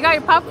 Jessica, you got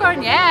your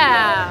popcorn?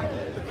 Yeah.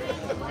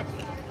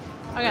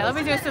 Okay, let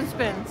me do some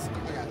spins.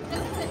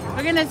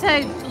 We're gonna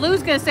say,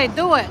 Lou's gonna say,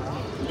 do it.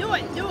 Do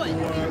it, do it.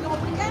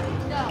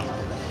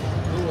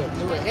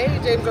 Do it. Hey,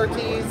 James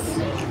Ortiz.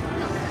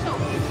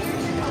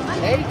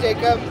 Hey,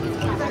 Jacob.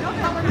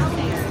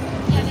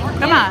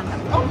 Come on.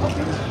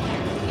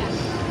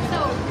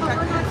 Come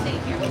on.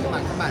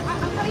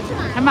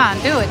 Come on,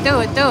 do it, do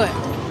it, do it.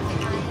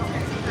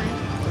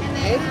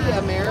 Hey,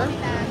 Amir.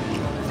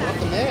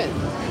 Welcome in.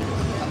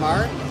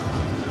 Amar.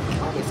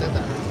 Oh, we said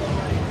that.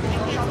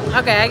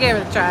 Okay, I gave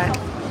it a try.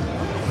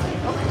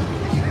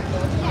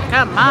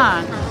 Come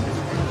on.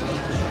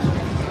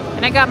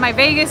 And I got my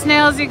Vegas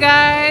nails, you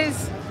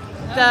guys.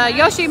 The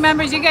Yoshi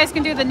members, you guys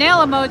can do the nail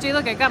emoji.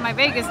 Look, I got my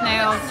Vegas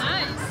nails.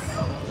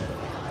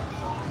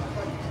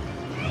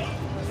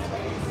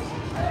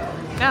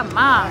 Come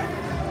on.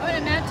 Oh,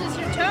 it matches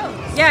your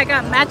toes. Yeah, I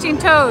got matching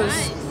toes.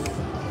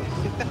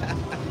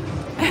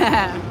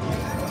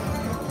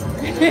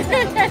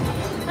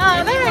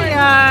 Oh, there you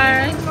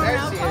are. There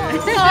she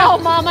is. Oh,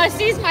 Mama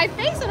sees my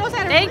face and knows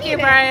how to Thank read you,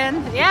 it.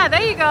 Brian. Yeah,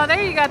 there you go.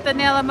 There you got the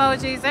nail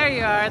emojis. There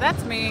you are.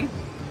 That's me.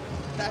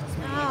 That's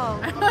me. Oh.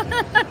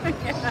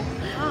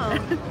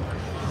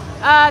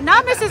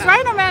 Not Mrs.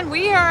 Rhino Man.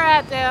 We are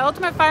at the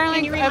Ultimate Fire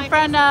Link in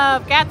front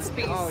of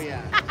Gatsby's. Oh,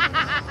 yeah.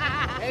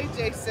 Hey,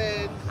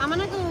 Jason. I'm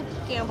gonna go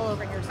gamble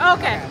over here.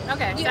 Okay,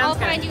 okay. I'll Sounds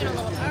find good. you in a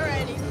little bit.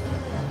 Alrighty.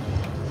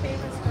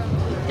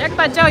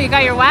 Jackpot Joe, you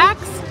got your wax?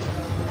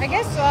 I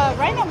guess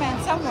Rhino Man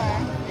somewhere.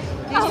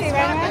 Do you see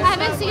Rhino I Man?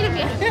 haven't seen him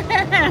yet.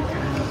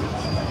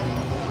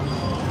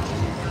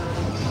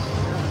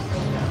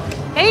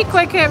 Hey,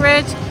 Quick Hit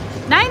Rich.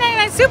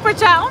 999 Super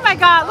Chat. Oh my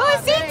God.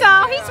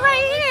 Luisito, he's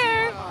right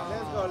here.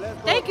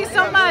 Thank you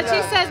so much.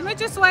 He says,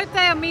 mucho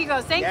suerte,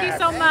 amigos. Thank you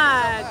so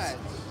much.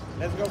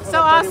 Let's go for So the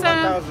awesome.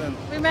 31,000.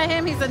 We met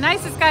him. He's the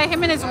nicest guy.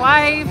 Him and his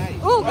wife.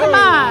 Ooh, come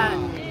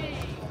on.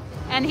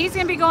 And he's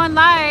going to be going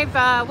live.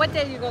 What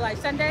day do you go live?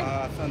 Sunday?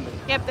 Sunday.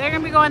 Yep, they're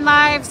going to be going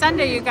live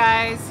Sunday, you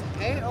guys.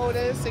 Hey,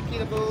 Otis. Hey,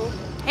 Kita Boo.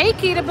 Hey,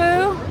 Kita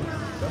Boo.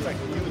 That's like a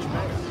huge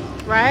mega.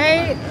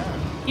 Right?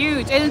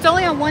 Huge. And it's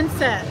only on one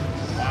set.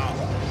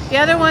 The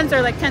other ones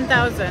are like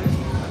 10,000.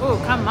 Oh,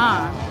 come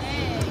on.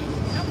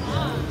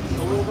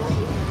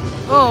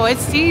 Oh,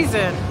 it's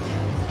season.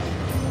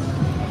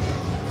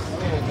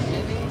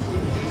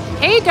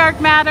 Hey, Dark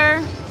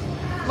Matter.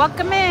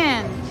 Welcome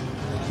in.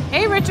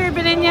 Hey, Richard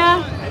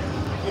Beninia.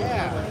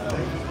 Yeah.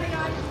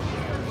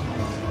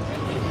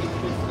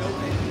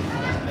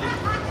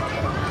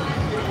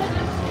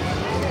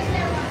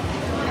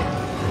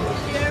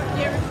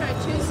 You ever try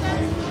Tuesday?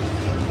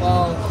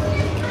 Well,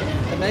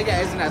 the mega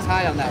isn't as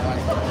high on that one.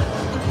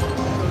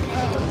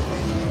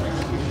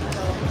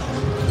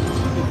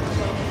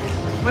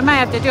 We might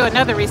have to do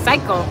another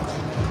recycle.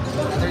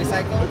 Another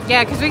recycle?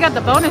 Yeah, because we got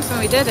the bonus when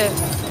we did it.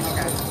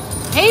 Okay.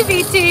 Hey,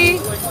 VT.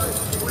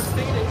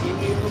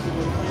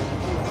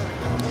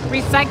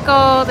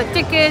 Recycle the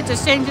ticket,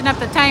 just changing up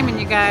the timing,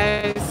 you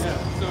guys.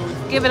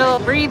 Give it a little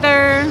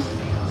breather.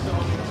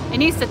 It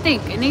needs to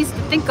think. It needs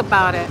to think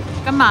about it.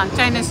 Come on,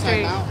 China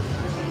Street.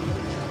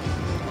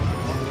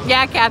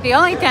 Yeah, Kathy,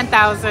 only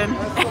 10,000.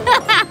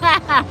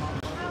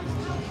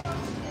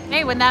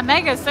 Hey, when that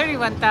mega is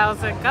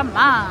 31,000, come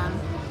on.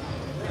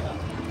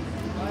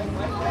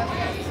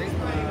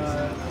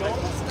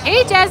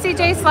 Hey, Jesse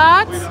J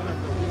Slots.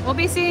 We'll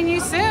be seeing you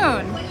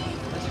soon.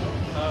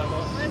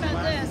 What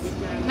about this?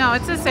 No,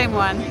 it's the same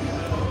one.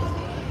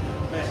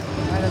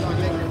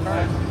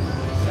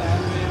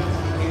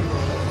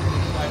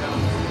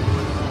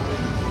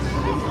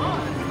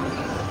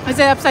 Is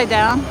it upside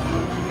down?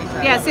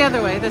 Yeah, it's the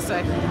other way, this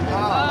way.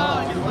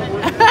 Oh.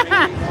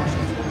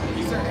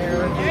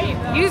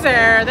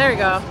 User, there you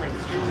go.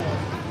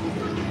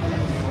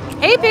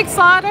 Hey, Big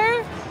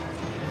Slaughter.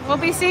 We'll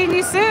be seeing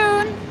you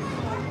soon.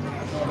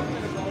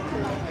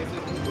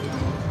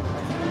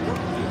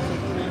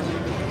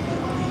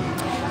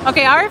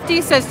 Okay,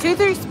 RFD says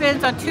 2-3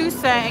 spins on 2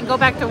 cents and go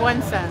back to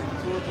 1 cent.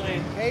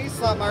 Hey,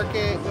 slot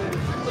market.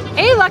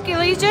 Hey, Lucky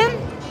Legion.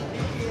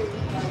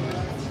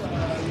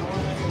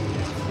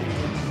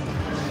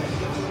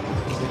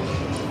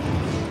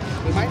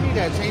 We might need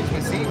to change my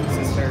seat,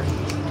 sister.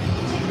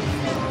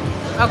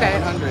 Okay.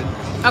 100.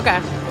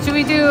 Okay. Should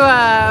we do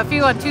a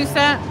few on 2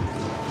 cent?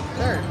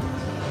 Sure.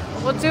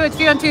 We'll do a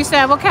few on 2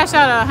 cent. We'll cash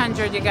out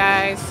 100, you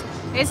guys.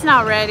 It's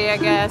not ready, I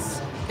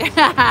guess.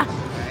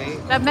 Right.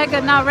 That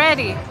mega not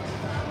ready.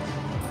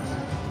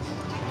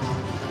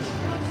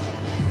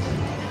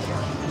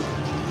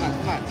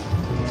 Come on.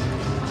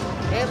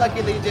 Hey,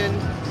 Lucky Legion.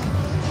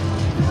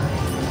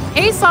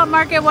 Hey, Salt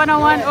Market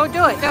 101. Oh,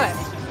 do it, do it.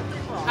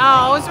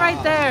 Oh, it's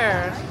right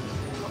there.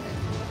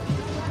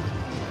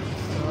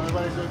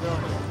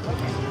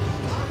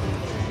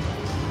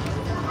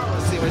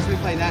 Let's see, what should we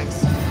play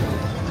next?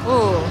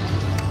 Ooh.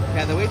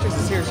 Yeah, the waitress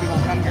is here. She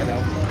won't come here,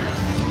 though.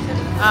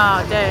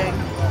 Oh, dang.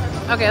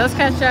 Okay, let's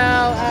catch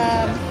out.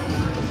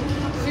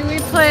 Should we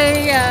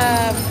play...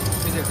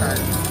 Here's your card.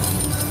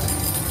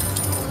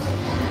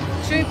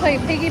 Should we play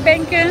Piggy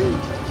Bankin'?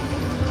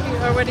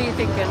 Or what are you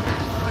thinking?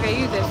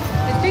 Okay, you this.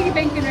 Is Piggy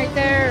Bankin' right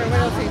there, or what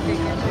else are you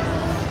thinking?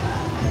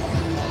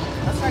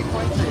 Let's try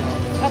coin trio.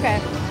 Okay.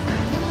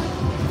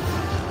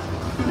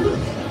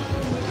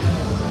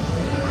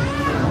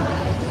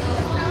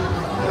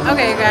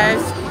 Okay,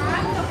 guys.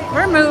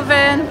 We're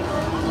moving.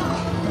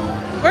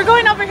 We're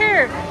going over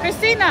here.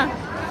 Christina.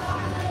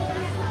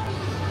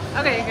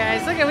 Okay,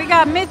 guys. Look at, we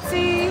got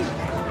Mitzi.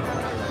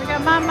 We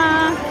got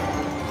Mama.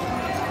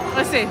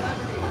 Let's see.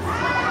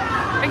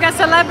 We got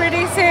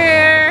celebrities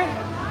here.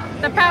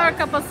 The power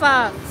couple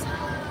slots.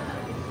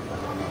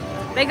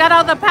 They got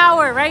all the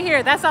power right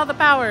here. That's all the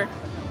power.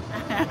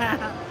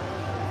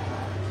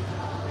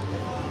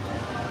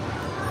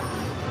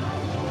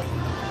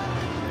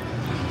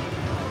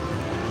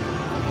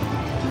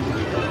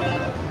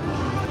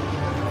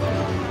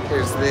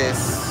 Here's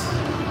this.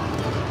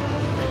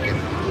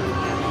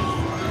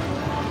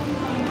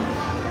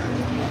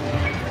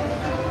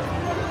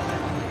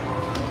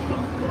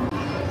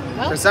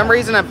 For some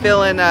reason, I'm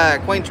feeling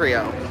coin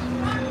trio.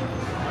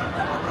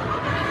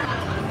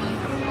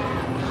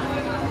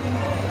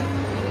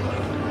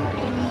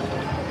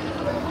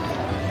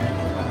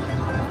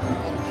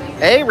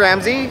 Hey,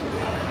 Ramsey.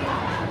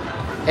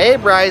 Hey,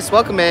 Bryce.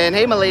 Welcome in.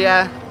 Hey,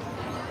 Malia.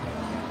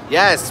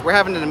 Yes, we're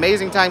having an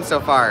amazing time so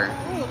far.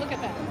 Ooh, look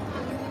at that.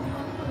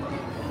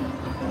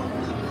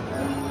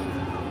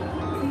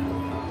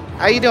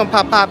 How you doing,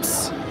 Pop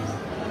Pops? Ooh,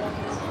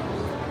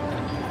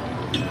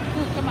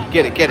 come on.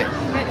 Get it, get it.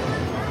 Get it.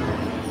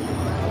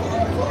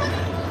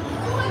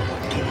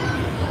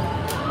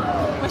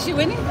 Was she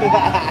winning? Oh my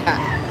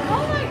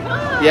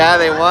god. Yeah,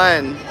 they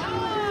won.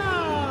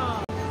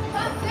 Oh.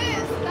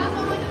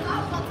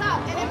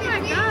 Oh my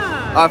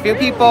god. A few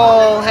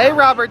people, hey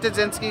Robert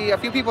Dzinski, a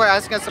few people are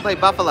asking us to play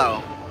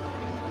Buffalo.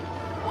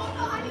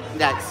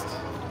 Next.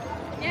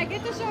 Yeah,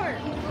 get the short.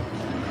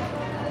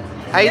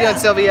 How you doing,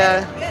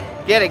 Sylvia?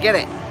 Get it, get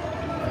it.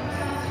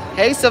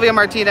 Hey, Sylvia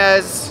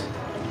Martinez.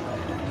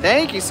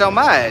 Thank you so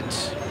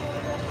much.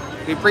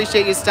 We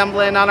appreciate you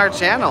stumbling on our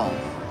channel.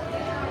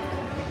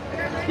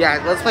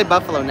 Yeah, let's play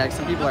Buffalo next.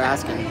 Some people are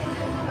asking.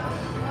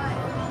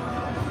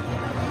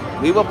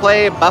 We will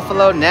play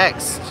Buffalo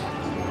next.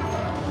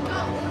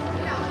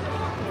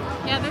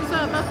 Yeah, there's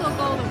a Buffalo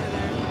Gold over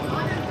there.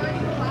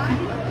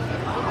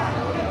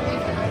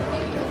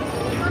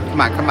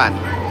 Come on, come on.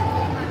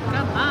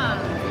 Come on.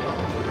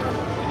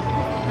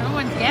 No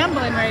one's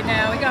gambling right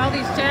now. We got all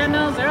these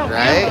channels. They're all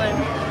Right?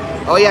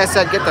 gambling. Oh yeah, I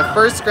said get the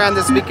first grand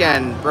this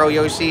weekend, bro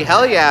Yoshi.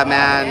 Hell yeah,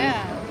 man.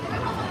 Yeah.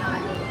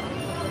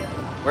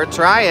 We're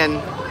trying.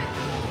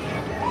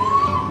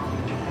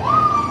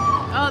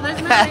 Oh,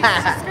 there's Melody.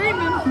 She's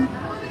screaming.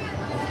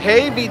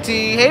 Hey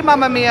BT. Hey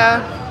Mamma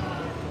Mia.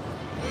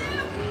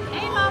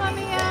 Hey, Mamma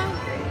Mia.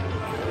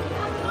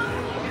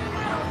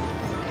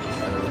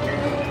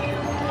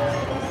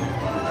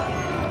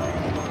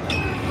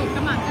 Oh,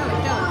 come on, do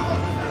it, do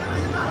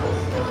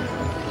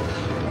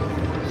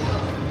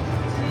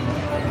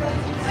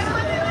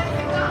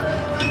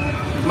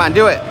it. Come on,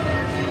 do it.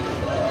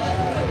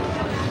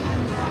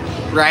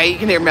 Right, you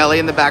can hear Melly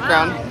in the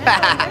background. Wow,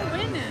 yeah, they're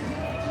winning.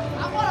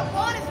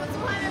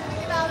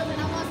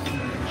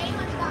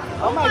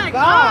 Oh my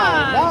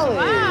God, gosh. Melly.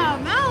 Wow,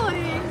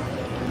 Melody.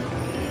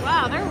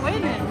 Wow, they're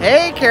winning.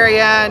 Hey Carrie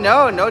Ann.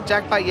 No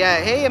jackpot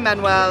yet. Hey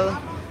Emmanuel.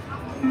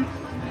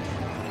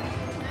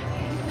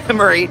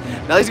 Marie,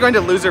 Melly's going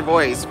to lose her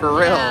voice, for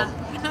real.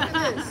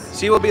 Yeah.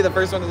 She will be the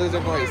first one to lose her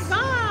voice. Oh my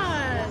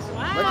gosh.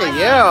 Wow. Look at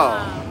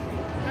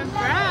you.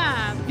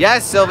 Congrats.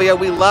 Yes, Sylvia,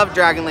 we love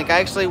Dragon Link. I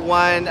actually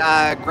won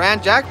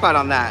grand jackpot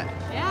on that.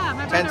 Yeah,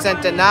 my 10 brother cent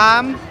won to it.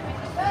 Nam,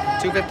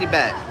 250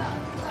 bet.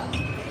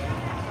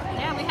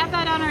 Yeah, we have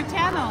that on our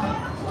channel.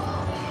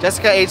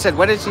 Jessica H said,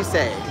 what did she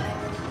say?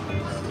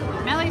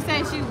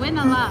 She win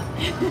a lot.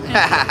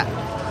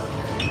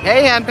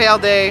 Hey, hand pail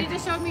She day.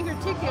 just showed me her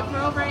ticket for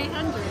over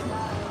 800.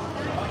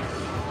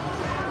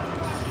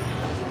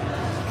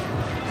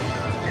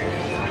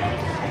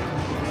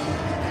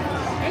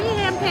 Hey,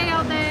 hand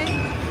pail day.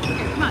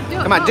 Okay, come on, do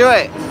it. Come on, go. do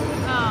it.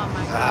 Oh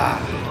my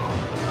god.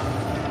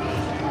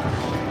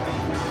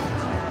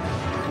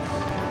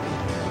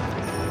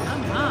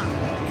 Come on.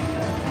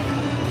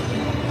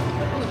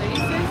 Oh, the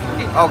aces?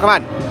 Okay. Oh, come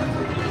on.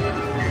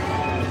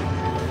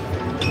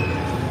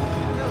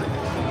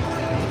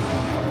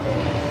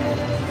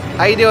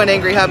 How you doing,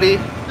 Angry Hubby?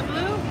 The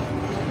blue?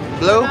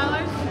 Blue?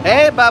 $4.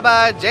 Hey,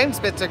 Bubba. James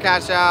Spitzer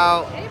cash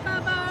out. Hey,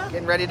 Bubba.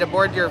 Getting ready to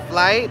board your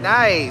flight.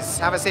 Nice.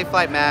 Have a safe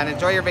flight, man.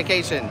 Enjoy your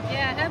vacation.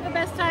 Yeah, have the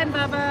best time,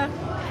 Bubba.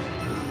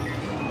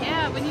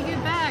 Yeah, when you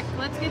get back,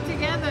 let's get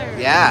together.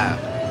 Yeah.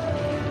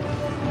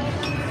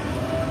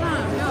 Come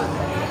on, go.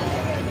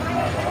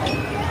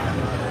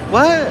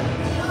 What?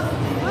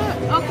 What?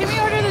 Oh, can we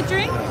order the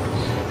drink?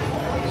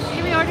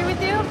 Can we order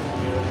with you?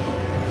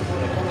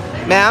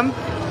 Ma'am?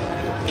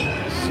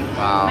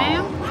 Wow.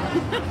 Ma'am?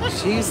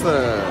 She's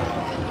the...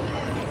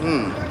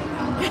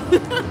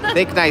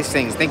 Think nice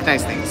things. Think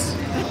nice things.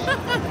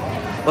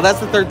 Well, that's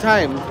the third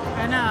time.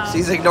 I know.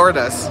 She's ignored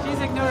us. She's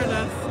ignored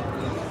us.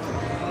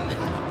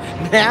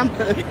 Ma'am?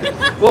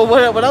 Well,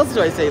 what else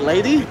do I say?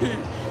 Lady?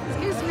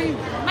 Excuse me,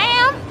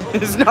 ma'am?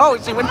 No,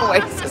 she went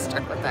away,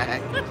 sister. What the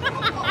heck?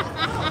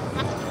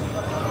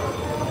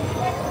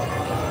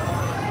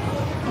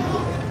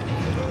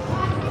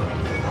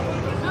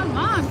 Come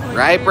on, Corey.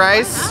 Right,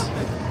 Bryce?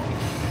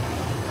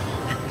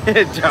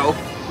 Joe.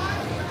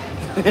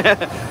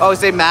 Oh,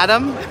 say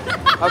madam?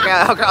 Okay,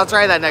 I'll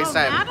try that next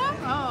time. Madam?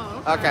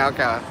 Oh.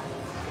 Okay.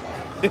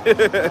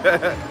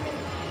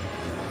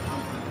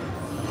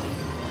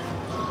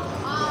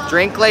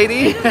 Drink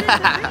lady?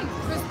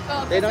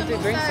 They don't do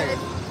drinks here.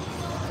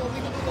 So we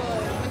can do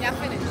when y'all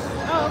finish.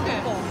 Oh, okay.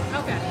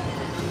 Okay.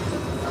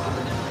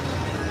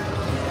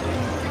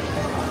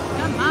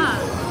 Come on.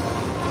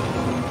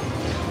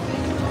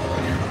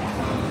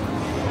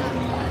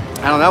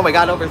 I don't know, we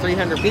got over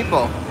 300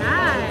 people.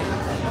 Nice.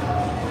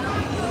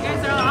 You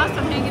guys are all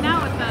awesome hanging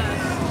out with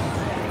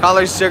us. Call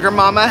her Sugar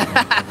Mama.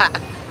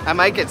 I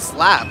might get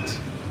slapped.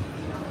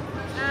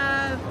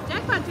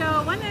 Jackpot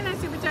Joe, 199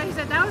 Super Chat, he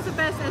said that was the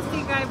best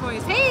SD guy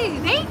voice. Hey,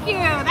 thank you.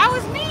 That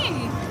was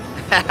me.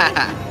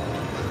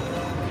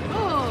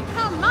 Oh,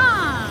 come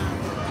on.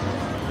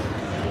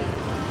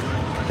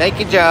 Thank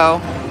you,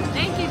 Joe.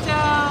 Thank you,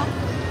 Joe.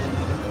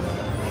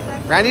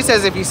 Randy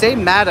says if you say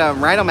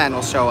madam, Rhino Man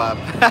will show up.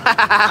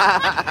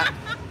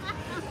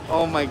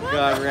 Oh my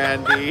god,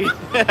 Randy.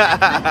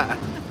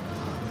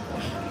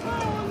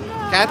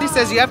 Kathy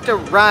says you have to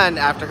run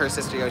after her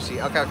sister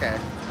Yoshi. Okay.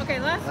 Okay,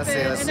 last Let's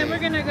bit, see, let's and then see. we're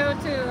gonna go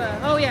to.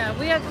 Oh yeah,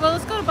 well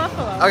let's go to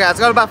Buffalo. Okay, let's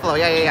go to Buffalo.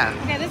 Yeah.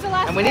 Okay, this is the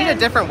last. And we need a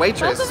different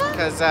waitress Both of them?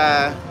 because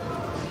that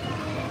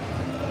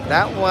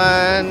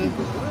one.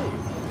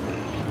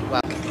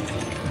 Well,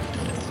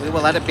 we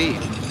will let it be.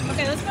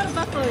 Okay, let's go to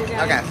Buffalo, you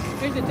guys. Okay.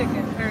 Here's your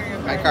ticket.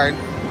 My card.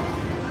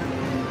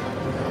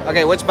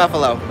 Okay, which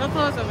Buffalo?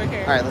 Buffalo's over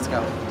here. All right, let's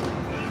go.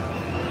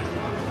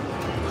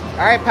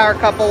 All right, power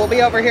couple, we'll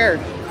be over here.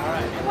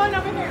 We're going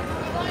over here.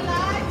 Going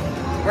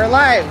live. We're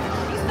live.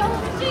 He stole the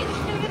machine. He's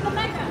gonna get the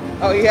mega.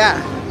 Oh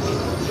yeah.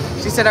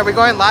 She said, "Are we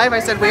going live?" I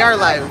said, "We are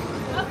live."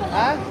 Buffalo.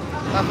 Huh?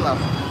 Buffalo.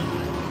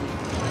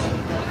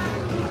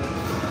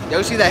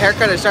 Yoshi, that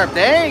haircut is sharp.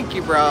 Thank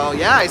you, bro.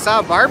 Yeah, I saw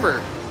a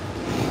barber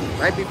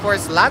right before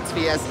Slots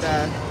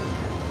Fiesta.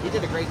 He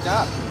did a great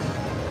job.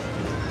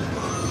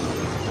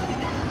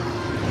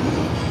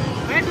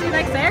 Randy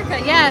likes the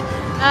haircut. Yeah.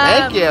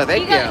 Thank you.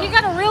 Thank you. He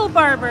got a real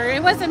barber.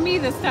 It wasn't me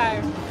this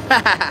time.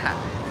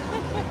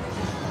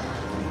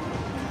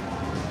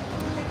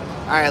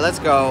 All right, let's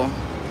go.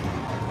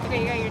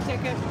 Okay, you got your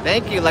ticket.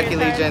 Thank you, Lucky Your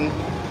card. Legion.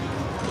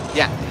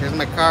 Yeah, here's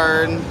my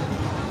card.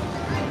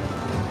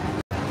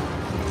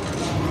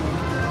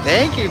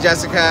 Thank you,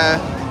 Jessica.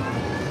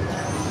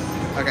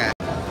 Okay.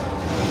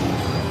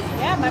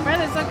 Yeah, my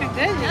brother's looking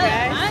good, you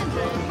guys.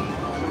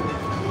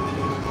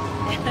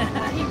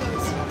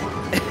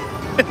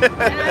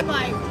 And I'm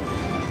like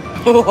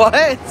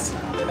What?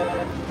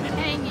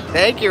 hanging.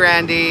 Thank you,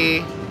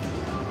 Randy.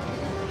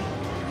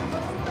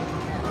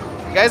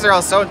 You guys are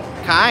all so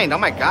kind. Oh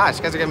my gosh,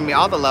 you guys are giving me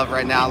all the love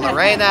right now.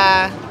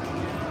 Lorena.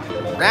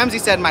 Ramsey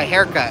said my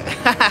haircut.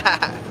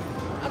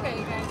 Okay,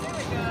 you guys, here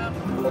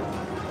we go.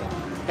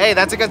 Hey,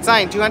 that's a good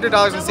sign.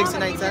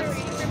 $200.69.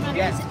 Your money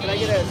Yes. is Can I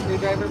get a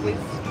screwdriver, please?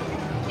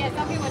 Yes,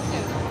 I'll be with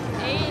two.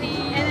 80.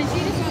 And then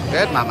she just wants to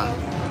Good, say, Mama.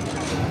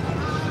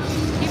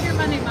 Keep your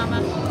money,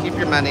 Mama. Keep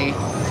your money.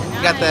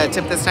 You got the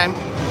tip this time?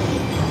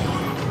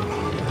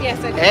 Yes,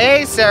 I did.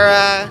 Hey,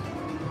 Sarah.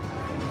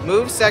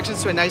 Move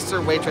sections to a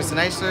nicer waitress. The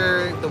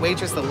nicer the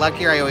waitress, the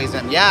luckier I always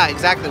am. Yeah,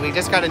 exactly. We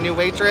just got a new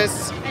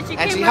waitress, And she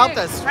and came she helped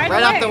right- us right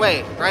right off the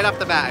away. way. Right off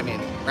the bat, I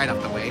mean. Right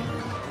off the way.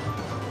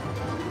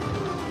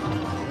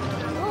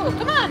 Ooh,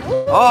 come on.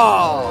 Ooh.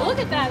 Oh. Look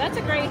at that. That's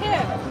a great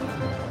hit.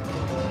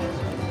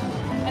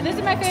 And this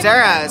is my favorite.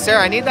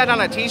 Sarah, I need that on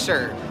a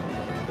t-shirt.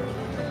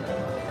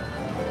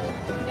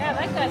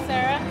 that,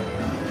 Sarah?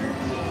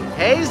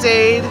 Hey,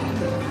 Zaid. You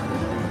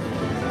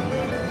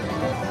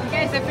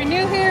guys, if you're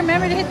new here,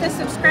 remember to hit the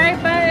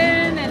subscribe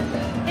button and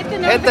hit the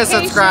notifications. Hit the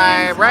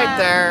subscribe right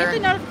there.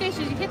 Hit the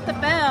notifications, you hit the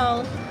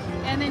bell,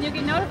 and then you'll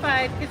get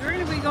notified because we're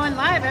going to be going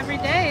live every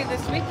day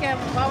this weekend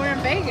while we're in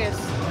Vegas.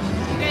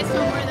 You guys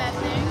don't wear that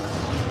thing?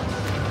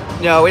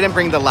 No, we didn't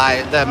bring the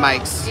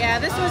mics. Yeah,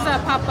 this was a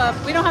pop-up.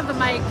 We don't have the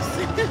mics.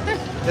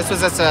 This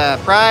was a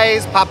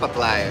surprise pop-up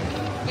live.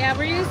 Yeah,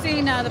 we're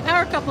using the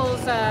Power Couple's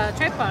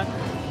tripod.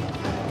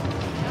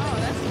 Oh,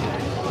 that's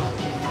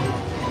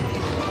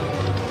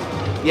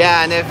good.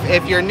 Yeah, and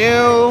if you're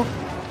new,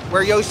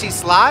 we're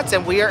YoshiSlots,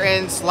 and we are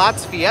in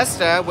Slots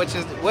Fiesta, which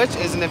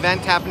is an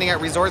event happening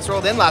at Resorts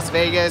World in Las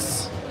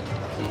Vegas.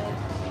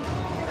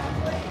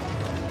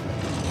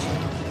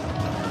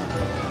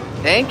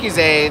 Thank you,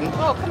 Zaid.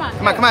 Oh, come on.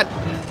 Come on, come on.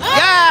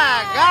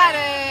 Yeah, got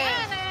it.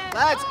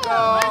 Let's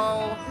go.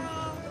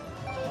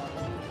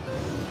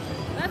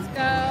 Let's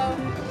go.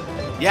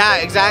 Yeah,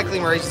 exactly,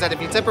 Marie. She said if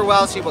you tip her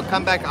well, she will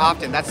come back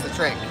often. That's the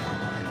trick.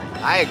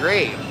 I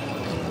agree.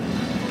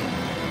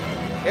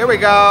 Here we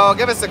go.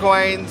 Give us the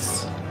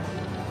coins.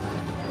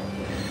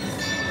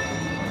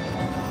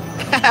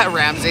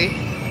 Ramsey.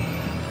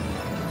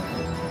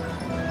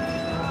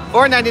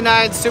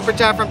 $4.99 super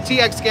chat from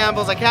TX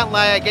Gambles. I can't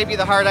lie, I gave you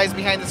the hard eyes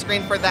behind the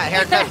screen for that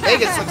haircut.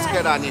 Vegas looks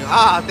good on you.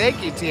 Ah,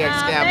 thank you,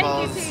 TX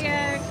Gambles. Thank you,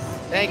 TX.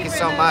 Thank you for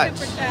so the much.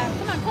 super chat.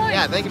 Come on, coins.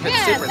 Yeah, thank you for the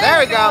Yes, super. There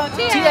we go.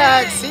 TX.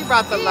 TX, he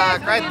brought the TX,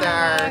 luck right bring the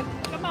there.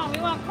 luck. Come on, we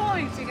want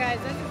coins, you guys.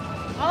 This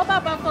is all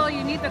about Buffalo.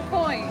 You need the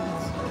coins.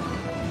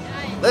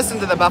 Listen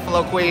to the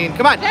Buffalo Queen.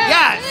 Come on.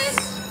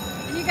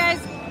 Yes! And you guys,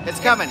 It's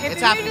coming. if It's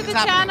you're happening. new to It's the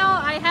happening. channel,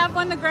 I have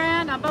won the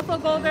grand on Buffalo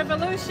Gold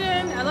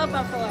Revolution. I love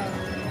Buffalo.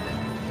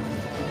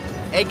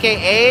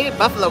 AKA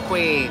Buffalo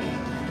Queen.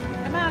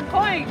 Come on,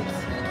 coins.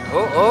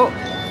 Oh.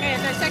 Okay,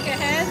 is our second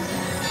head?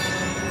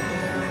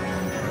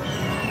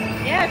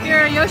 Yeah, if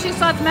you're a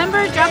YoshiSlots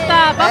member, drop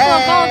the Buffalo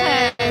Gold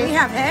head. We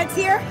have heads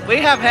here. We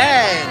have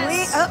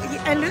heads.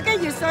 And look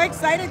at you, so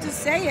excited to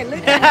say it. Look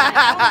at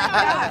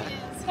that. Oh my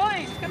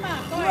God. Coins, come on,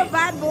 You're a coins.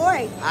 bad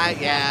boy.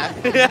 Yeah.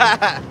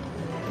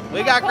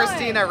 We got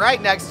Christina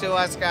right next to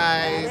us,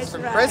 guys, That's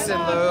from right. Chris and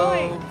Come on,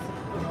 Lou.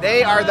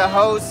 They are the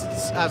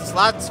hosts of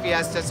Slots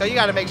Fiesta, so you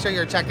got to make sure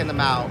you're checking them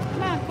out.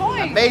 Come on,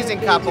 coins. Amazing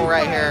couple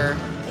right here.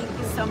 Thank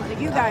you so much.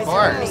 You guys Of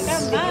are course.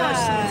 amazing. The Come on.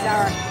 Yoshis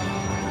are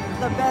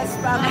the best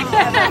family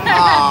ever.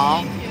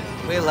 Aw,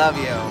 we love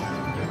you.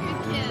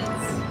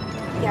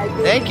 Yeah,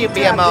 Thank you, good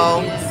job, BMO.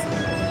 you kids.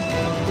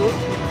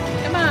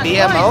 Come on,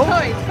 BMO?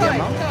 coins.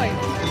 BMO?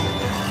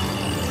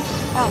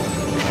 Oh,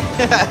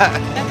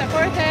 That's the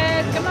fourth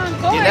head. Come on,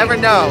 coins. You never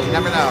know. You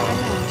never know.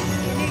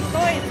 You need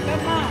coins.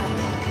 Come on.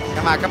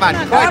 Come on, come on.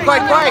 Come on, Coin, coin,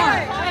 coins. coin.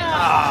 Oh, Oh.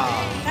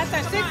 that's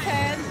our sixth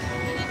head. You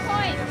need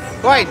coins.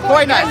 Coin,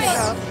 coin us. Oh,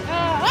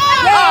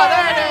 Oh,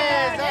 there it is.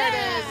 There it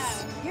is.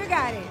 you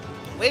got it.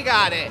 We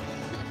got it.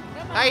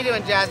 How you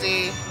doing,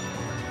 Jazzy?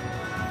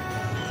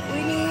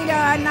 We need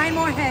 9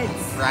 more heads.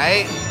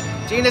 Right?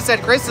 Gina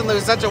said, Chris and Lou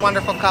is such a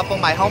wonderful couple,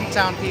 my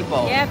hometown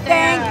people. Yep,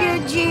 Thank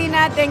you,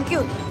 Gina. Thank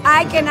you.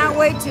 I cannot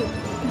wait to.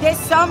 This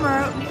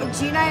summer,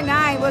 Gina and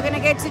I, we're going to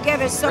get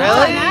together sometime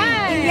Really?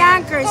 Nice. in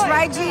Yonkers,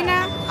 right,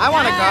 Gina? I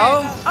want to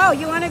go. Oh,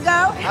 you want to go?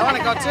 I want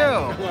to go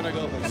too.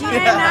 Gina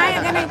and I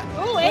are going to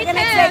Ooh, we're gonna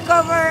 8-10. take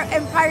over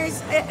Empire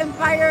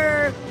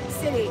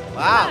City.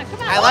 Wow.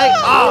 Come on. I like,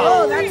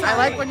 Oh, that's I right.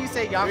 like when you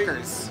say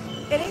Yonkers.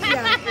 It is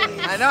Yonkers.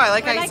 I know, I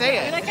like how We you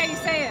say We like it. how you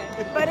say it.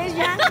 But it's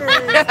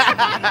Yonkers.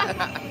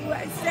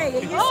 Say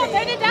it. You Oh, say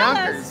they it. did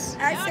Dallas. Yonkers.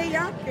 I say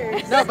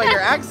Yonkers. No, but your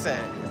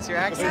accent. It's your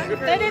accent.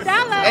 They did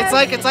Dallas. It's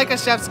like a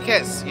chef's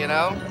kiss, you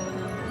know?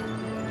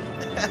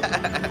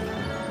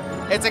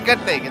 It's a good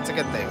thing. It's a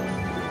good thing.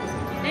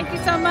 Thank you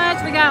so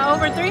much. We got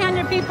over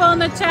 300 people in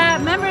the chat.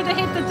 Remember to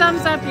hit the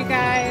thumbs up, you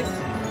guys.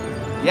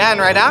 Yeah, and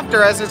right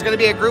after us, there's going to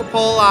be a group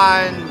poll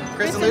on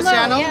Chris and Lou's Lou,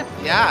 channel. yep.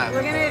 Yeah,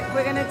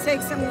 We're gonna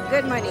take some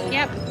good money.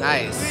 Yep.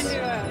 nice. We're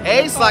gonna do a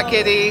Hey, group Slut poll.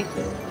 Kitty.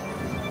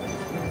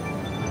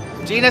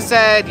 Gina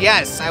said,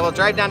 yes, I will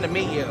drive down to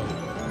meet you.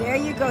 There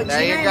you go.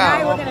 There Gina you and go.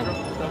 I, we're gonna.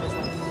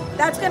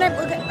 That's gonna.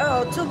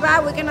 Oh, too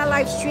bad. We're gonna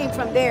live stream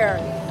from there.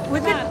 We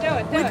Come on, do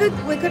it, do it.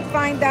 we could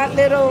find that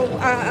little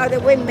the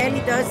way Melly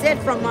does it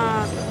from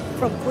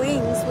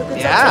Queens. We could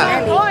Yeah. talk to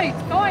Melly.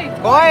 Coins.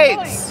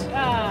 Coins.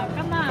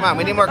 Come on. Come on,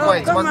 we need more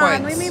coins, come more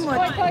on, coins. we need more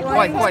Coin, coin,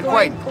 coin,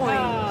 coin. coin.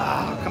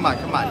 Oh, come on,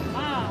 come on.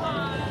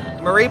 Wow.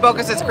 Marie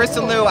Boca says, Chris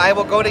and Lou, I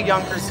will go to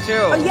Yonkers too.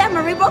 Oh yeah,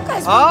 Marie Boca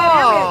is from Oh.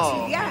 that area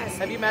too. Yes.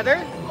 Have you met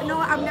her? No,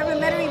 I've never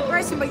met her in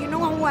person, but you know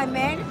who I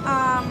met?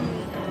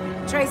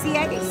 Tracy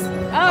Ellis. Oh,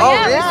 Oh,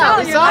 yeah, yeah,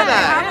 we your saw live.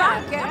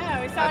 that.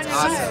 Yeah, we saw That's it in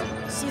your live.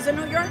 awesome. She's a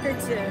New Yorker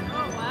too.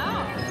 Oh,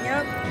 wow.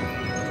 Yep.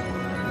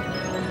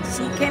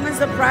 She came and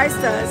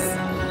surprised us.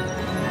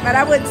 But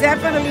I would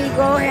definitely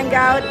go hang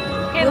out.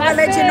 Okay, We'll last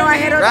let you know bid.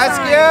 ahead of time.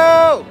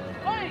 Rescue!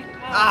 Coin.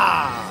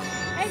 Ah.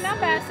 Hey, not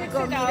bad.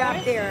 Go meet up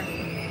 $60. there.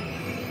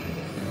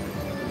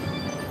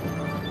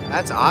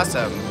 That's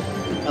awesome.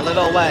 A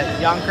little what?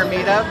 Yonker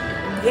meetup?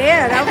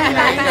 Yeah, that would be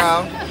There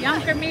nice. you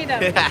Yonker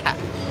meetup.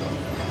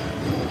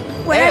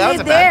 go. when Hey, that I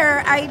wasn't lived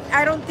there,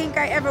 I don't think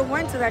I ever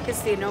went to that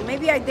casino.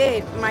 Maybe I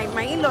did. My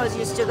in-laws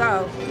used to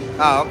go.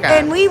 Oh, okay.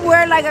 And we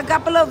were like a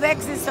couple of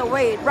exits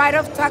away, right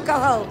off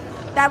Tuckahoe.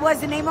 That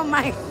was the name of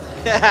my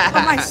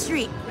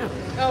street.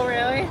 Oh,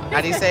 really?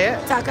 How do you say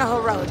it?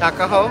 Tuckahoe Road.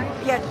 Tuckahoe?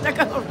 Yeah,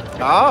 Tuckahoe.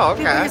 Oh,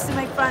 People okay. used to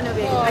make fun of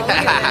it. Oh, Like, look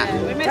at that.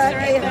 We missed it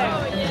right there.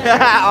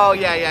 Oh,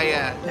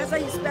 yeah. that's how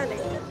you spell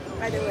it,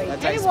 by the way.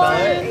 That's how Hey, you spell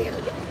it.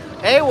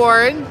 Warren. Hey,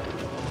 Warren.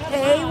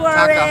 Hey, Warren.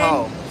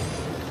 Tuckahoe.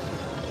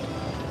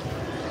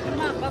 Come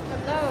on,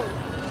 Buffalo.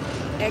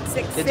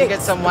 X66. Did you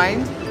get some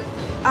wine?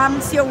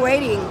 I'm still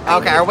waiting.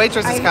 Okay, our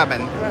waitress is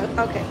coming.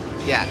 Okay.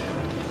 Yeah.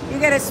 You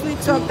gotta sweet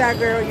talk that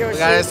girl, Yoshi. We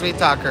got a sweet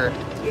talker.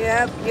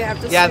 Yep, you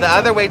have to Yeah, sweet the talk.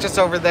 other waitress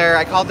over there,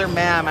 I called her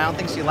ma'am. I don't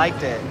think she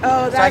liked it.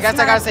 Oh, So I guess that's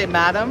I gotta not- say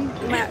madam. Do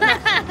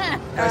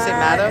I say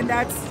madam?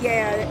 That's,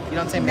 yeah. You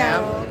don't say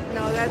ma'am?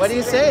 No, that's... What do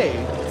you say?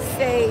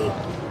 Say,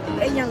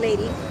 hey, young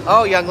lady.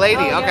 Oh, young lady.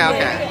 Oh, Okay, young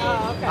okay. lady.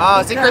 Oh, okay.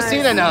 Oh, see, Because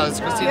Christina knows.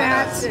 you Christina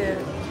have knows. to.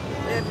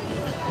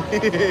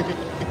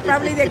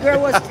 Probably the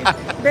girl was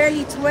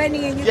barely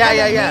 20 and you Yeah, call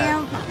yeah, her yeah.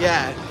 ma'am.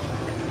 Yeah.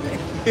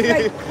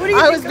 Like, what do you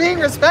I think was of- being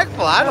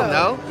respectful. I don't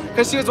Oh. know.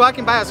 Because she was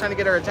walking by, I was trying to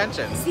get her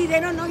attention. See, they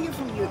don't know you're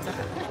from Utah.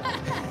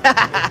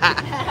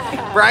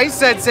 Bryce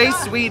said, say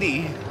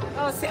sweetie.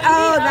 Oh,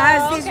 Oh,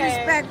 that's okay.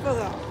 disrespectful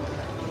though.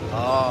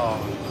 Oh.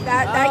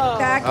 That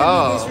can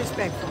Oh. be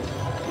disrespectful.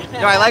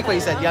 No, I like what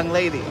you said, young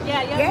lady.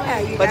 Yeah, young Yeah,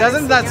 lady. you But gotta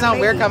doesn't say that young sound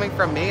weird lady. coming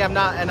from me? I'm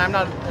not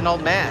an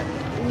old man.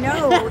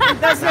 No, it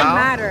doesn't No?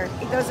 matter.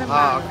 It doesn't Oh,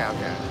 matter. okay,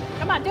 okay.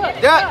 Come on, do it.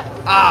 Yeah. Do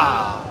it.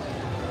 Ah.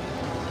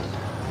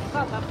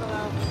 Come on, Buffalo.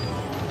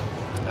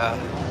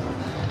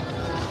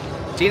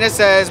 Gina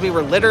says we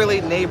were literally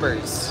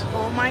neighbors.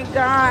 Oh my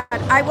God.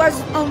 I was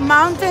on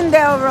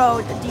Mountaindale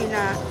Road,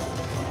 Gina.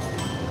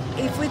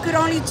 If we could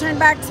only turn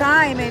back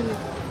time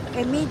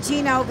and meet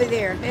Gina over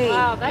there. Hey.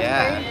 Wow, that's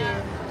Yeah. crazy.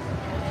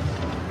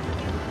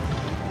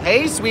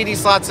 Hey, sweetie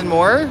slots and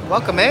more.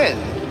 Welcome in.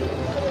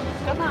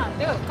 Come on,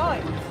 do it. Go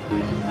it.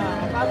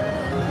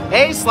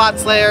 Hey, Slot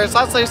Slayer.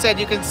 Slot Slayer said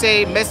you can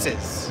say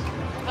Mrs.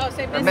 Oh,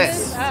 say Or Mrs.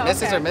 Miss. Oh,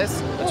 Mrs. okay. or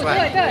Miss? Ooh, Which do one?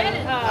 it, do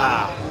it.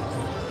 Ah.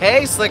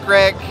 Hey, Slick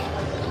Rick.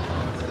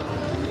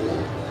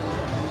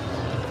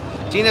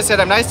 Gina said,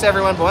 I'm nice to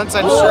everyone, but once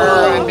I'm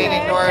sure I'm being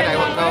ignored, I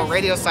will go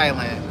radio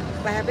silent.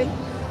 What happened?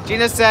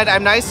 Gina said,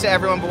 I'm nice to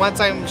everyone, but once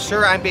I'm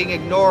sure I'm being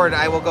ignored,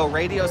 I will go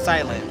radio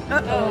silent.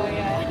 Oh,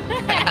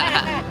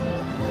 yeah.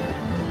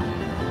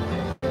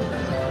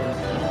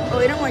 Oh,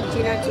 we don't want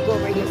Gina to go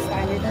radio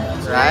silent.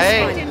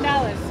 Right?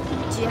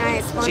 $15. Gina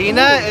is fun.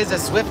 Gina is a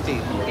Swiftie.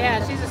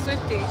 Yeah, she's a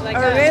Swiftie. Like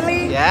Oh, us.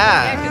 really?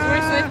 Yeah. Yeah, because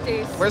we're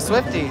Swifties.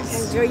 We're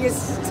Swifties. Enjoy your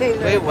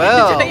Taylor. We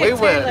will. Enjoy We your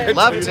would Taylor.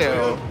 love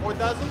to.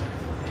 4,000?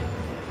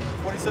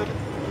 47?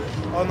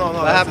 Oh, no,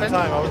 What that's happened? the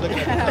time. I was looking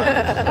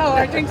at Oh,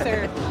 our drinks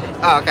are...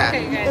 Oh, okay.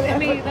 Okay,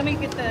 guys, let me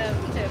get the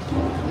tip.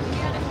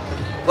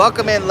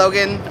 Welcome in,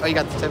 Logan. Oh, you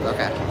got the tip?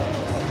 Okay.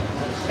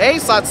 Hey,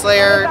 Slot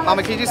Slayer.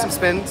 Mama, can you do some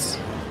spins?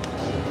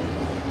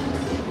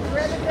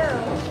 Where the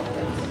girls?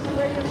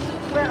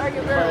 Where are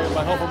your girls?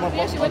 my help on my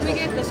Yoshi, what did we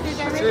get? The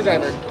screwdriver?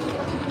 Screwdriver.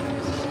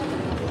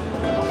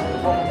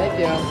 Thank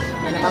you.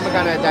 And Mama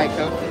got a Diet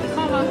Coke.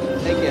 Mama.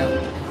 Thank you.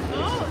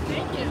 Oh,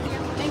 thank you.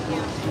 Thank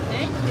you.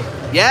 Thank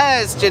you.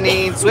 Yes,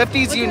 Janine.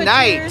 Swifties We'll do a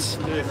unite.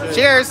 cheers.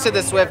 Cheers to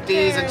the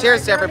Swifties and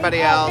cheers to everybody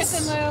Kiss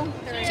else. and Lou.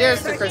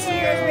 Cheers to Kristen.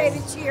 Cheers, baby.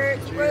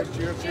 Cheers. Cheers.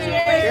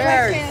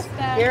 Cheers.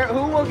 Here,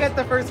 who will get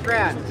the first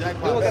grand?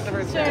 Who will get the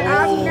first grand?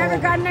 I've never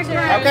gotten a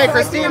grand. Okay, so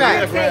Christina.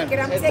 I'm taking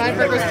it. I'm It's taking time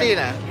for the grand.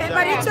 Christina.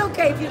 But it's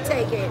okay if you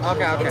take it.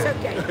 Okay, okay. It's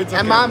okay.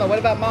 And Mama, what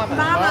about Mama?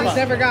 Mama. She's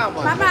never got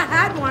one. Mama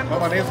had one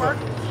Mama needs before.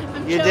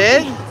 one. You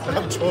did?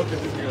 I'm joking.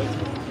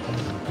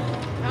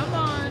 Come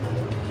on.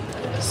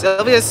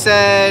 Sylvia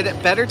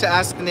said, better to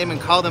ask the name and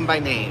call them by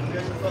name.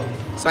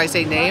 So I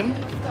say name?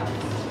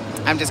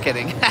 I'm just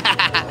kidding.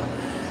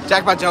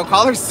 Jackpot Joe,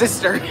 call her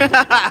sister. Come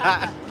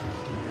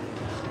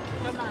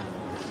on.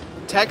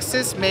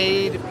 Texas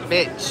made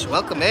bitch.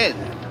 Welcome in.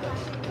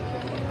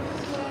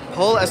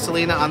 Pull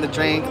Estelina on the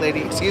drink,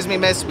 lady. Excuse me,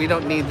 miss. We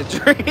don't need the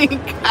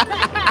drink.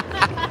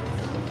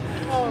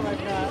 Oh my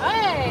god.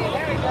 Hey,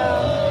 there we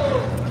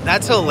go.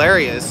 That's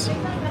hilarious.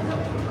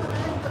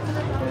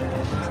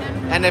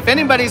 And if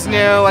anybody's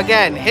new,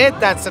 again, hit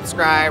that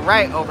subscribe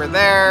right over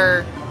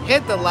there.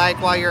 Hit the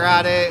like while you're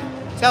at it.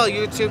 Tell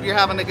YouTube you're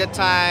having a good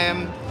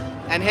time.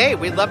 And hey,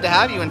 we'd love to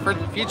have you in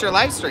future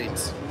live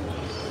streams.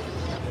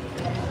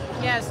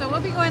 Yeah, so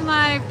we'll be going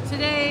live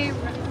today,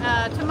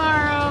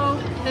 tomorrow,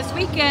 this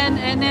weekend,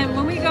 and then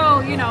when we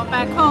go,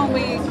 back home,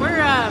 we're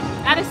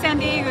out of San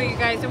Diego, you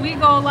guys, and we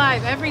go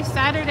live every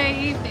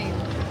Saturday evening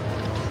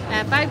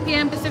at 5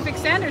 p.m. Pacific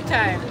Standard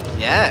Time.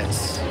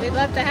 Yes. We'd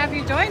love to have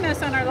you join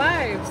us on our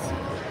lives.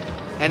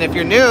 And if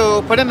you're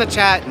new, put in the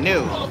chat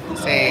new.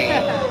 Say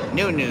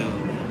new.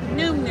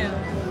 Noom.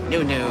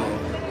 New.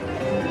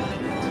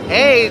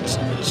 Hey,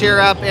 Cheer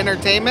Up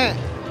Entertainment.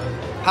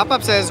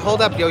 Pop-Up says,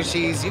 hold up,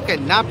 Yoshis. You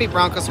cannot be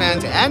Broncos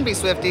fans and be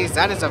Swifties.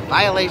 That is a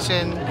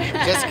violation.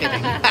 Just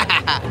kidding.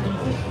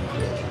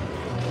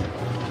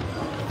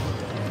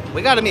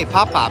 We gotta meet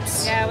Pop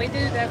Pops. Yeah, we do.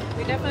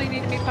 We definitely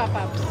need to meet Pop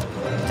Pops.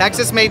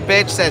 Texas Made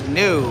Bitch said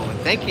new.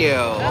 Thank you.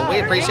 Oh, We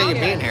appreciate you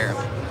thank being here.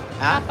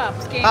 Huh? Pop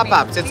Pops. Pop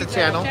Pops, it's a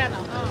channel. Oh.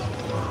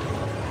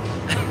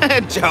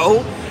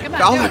 Joe, Come on,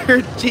 call do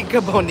her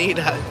Chica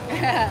Bonita.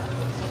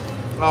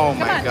 Oh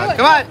my on, God. do it,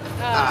 Come on. do it.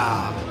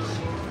 Ah.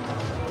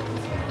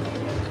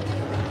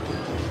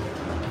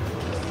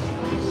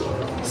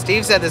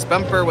 Steve said this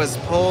bumper was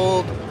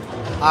pulled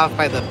off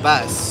by the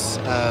bus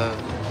of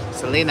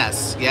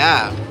Salinas.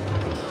 Yeah.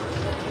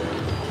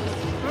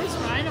 Where's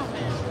Rhino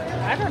Man?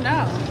 I don't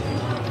know.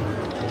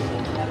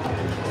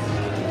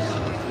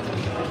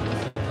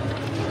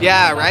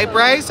 Yeah, right,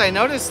 Bryce? I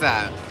noticed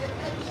that.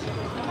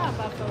 Come on,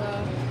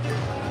 Buffalo.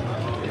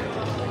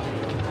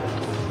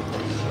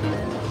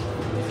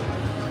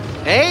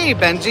 Hey,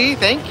 Benji,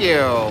 thank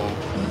you.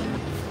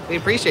 We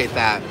appreciate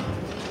that.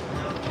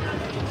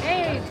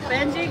 Hey,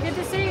 Benji, good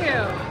to see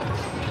you.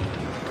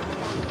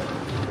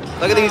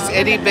 Look at these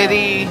itty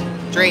bitty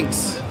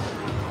drinks.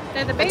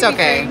 They're the baby It's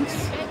okay.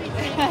 drinks.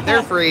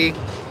 They're free.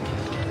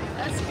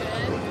 That's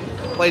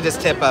good. Well, you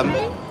just tip them.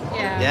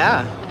 Yeah.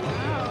 Yeah.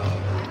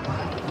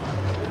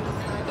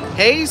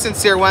 Hey,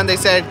 sincere one, they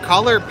said,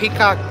 call her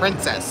Peacock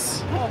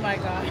Princess. Oh my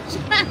gosh.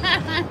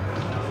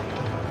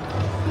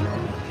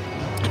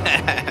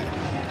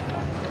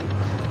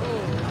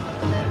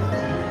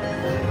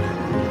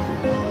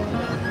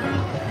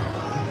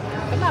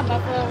 Come on,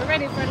 Buffalo. We're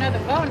ready for another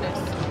bonus.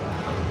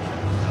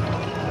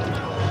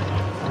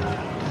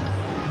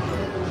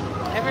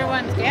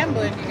 Everyone's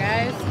gambling, you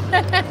guys.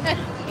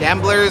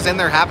 Gamblers in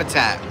their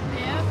habitat,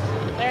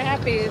 Yep. They're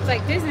happy. It's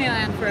like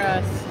Disneyland for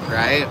us.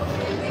 right?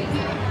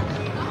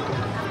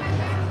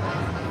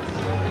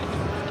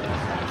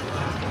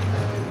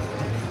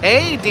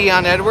 Hey,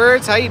 Dion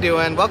Edwards, how you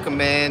doing? Welcome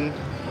in.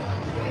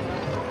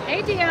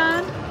 Hey,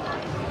 Dion.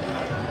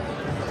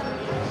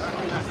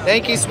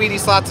 Thank you, Sweetie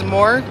Slots and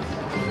More.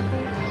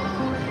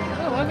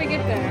 Oh, what did we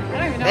get there? I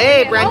don't even know.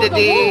 Hey, Oh, Brenda the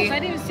D. wolves. I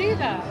didn't even see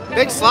that. We got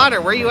Big the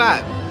Slaughter, where you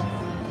at? wolves.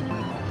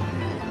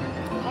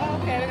 Oh,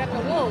 okay. We got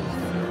the wolves.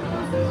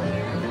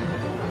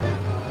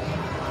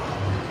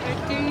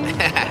 13.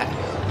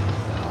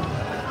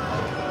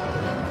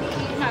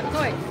 Come on,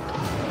 Coy.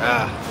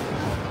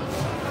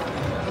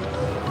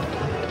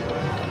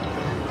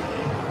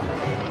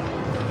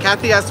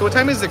 Kathy asked, what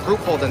time is the group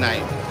poll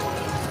tonight?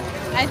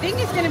 I think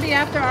it's going to be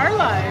after our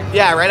live.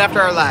 Yeah, right after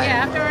our live.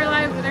 Yeah, after our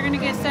live, they're going to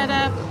get set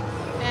up,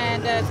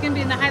 and it's going to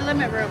be in the high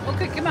limit room.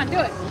 Okay, come on, do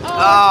it. Oh, it's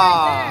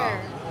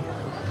right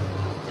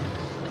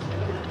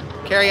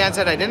Carrie Ann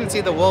said, I didn't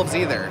see the wolves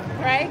either. there.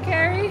 Right,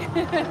 Carrie?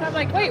 I'm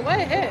like, wait, what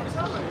hit?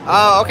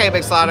 Oh, okay,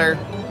 Big Slaughter.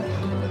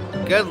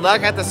 Good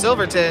luck at the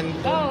Silverton.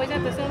 Oh, is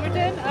that the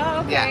Silverton?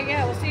 Oh, okay, Yeah.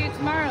 yeah. We'll see you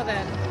tomorrow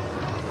then.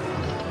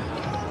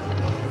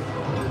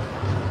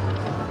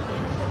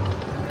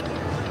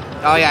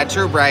 Oh yeah,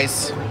 true,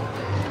 Bryce.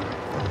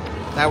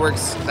 That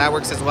works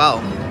as well.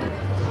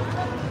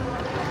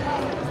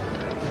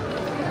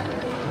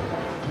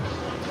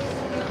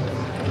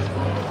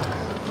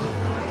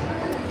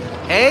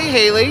 Hey,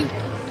 Haley.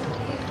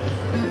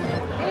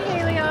 Hey,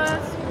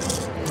 Helios.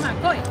 Come on,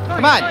 Coy.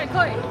 Come on.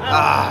 Coy.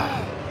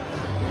 Ah,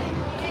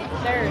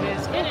 There it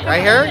is. Get it.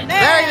 right here?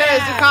 There it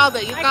is. You called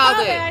it. You I called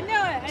I it.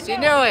 knew it. She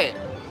knew it.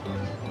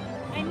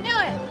 I knew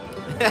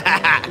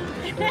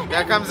it.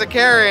 There comes the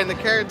Karen. The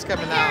Karen's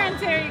coming out.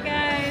 Karen's here, you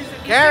guys. If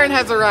you've Karen seen-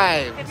 has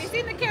arrived. If you've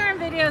seen the Karen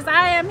videos,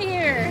 I am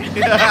here.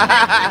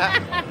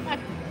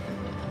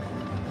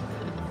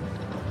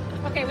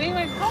 Okay, we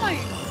went coins.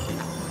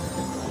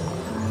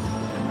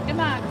 Come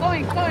on,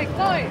 coin.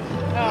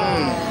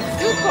 Oh,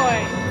 2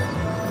 coins.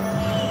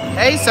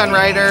 Hey,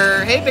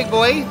 Sunrider. Hey, big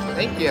boy.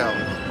 Thank you.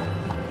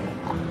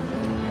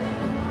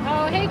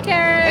 Oh, hey,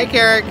 Karen. Hey,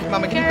 Carrick.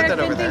 Mama, can you put Karen's that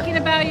over been there?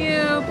 thinking about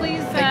you.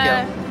 Please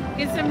Thank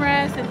get some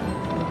rest and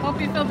hope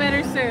you feel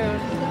better soon.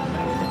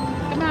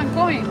 Come on,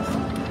 coins.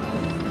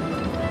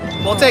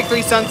 We'll take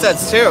 3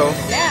 sunsets too.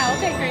 Yeah, I'll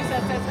take 3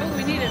 sunsets. Oh,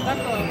 we need a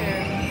buffalo here.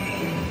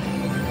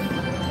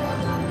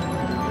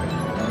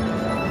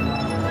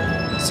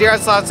 Sierra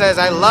Slot says,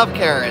 I love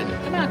Karen.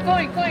 Come on,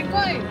 coin.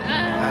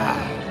 Ah.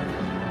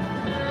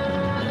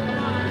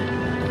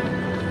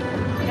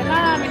 Come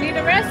on, we need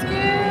a rescue.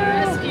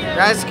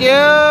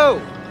 Rescue!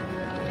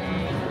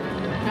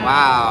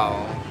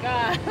 Wow.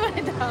 God,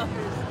 my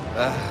dollars.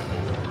 Ugh.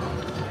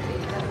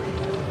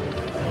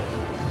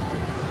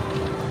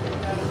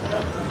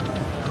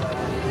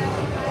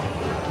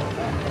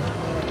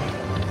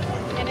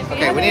 And if you Okay,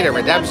 we haven't need a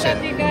hit the thumbs redemption.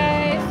 up, you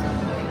guys,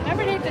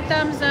 remember to hit the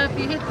thumbs up.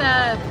 You hit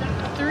the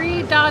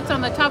 3 dots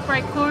on the top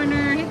right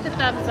corner. Hit the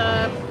thumbs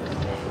up.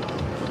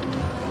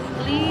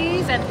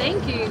 Please and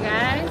thank you,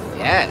 guys.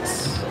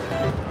 Yes.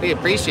 We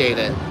appreciate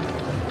it.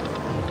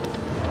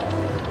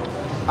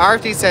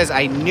 RFD says,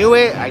 I knew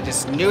it. I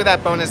just knew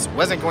that bonus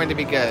wasn't going to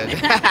be good.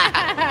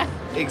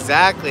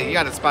 Exactly. You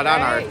got it spot on,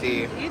 Right?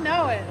 RFD. You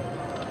know it.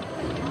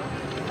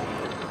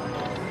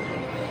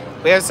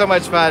 We have so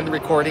much fun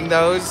recording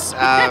those.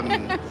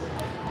 And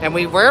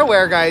we're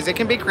aware, guys, it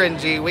can be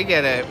cringy. We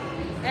get it.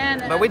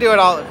 And But we do it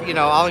all,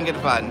 all in good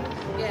fun.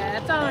 yeah,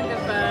 it's all in good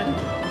fun.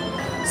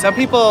 Some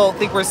people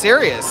think we're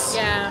serious.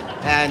 Yeah.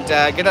 And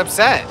get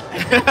upset.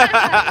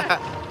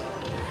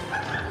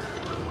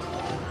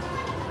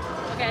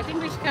 Okay, I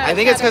think we should cut. I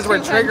think it's because we're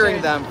 200.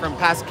 triggering them from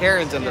past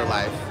Karens in their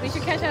life. We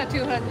should cash out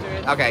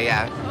 200. Okay,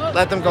 yeah.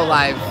 Let them go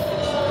live.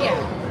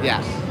 Yeah.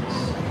 Yeah.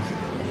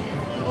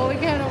 Well, we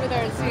can head over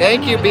there and see.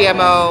 Thank you,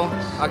 BMO.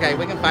 Okay,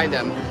 we can find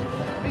them.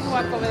 We can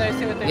walk over there and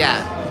see what they're Yeah.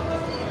 doing.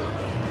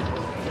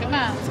 Come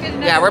on, let's get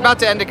another. Yeah, we're about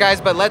to end it,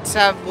 guys, but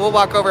we'll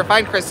walk over,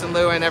 find Chris and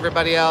Lou and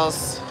everybody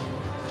else.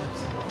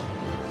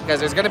 Because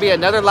there's going to be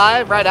another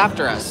live right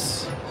after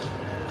us.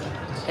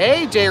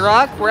 Hey,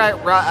 J-Rock, we're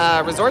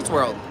at Resorts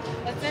World.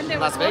 Let's end it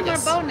Las with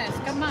Vegas. one more bonus.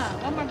 Come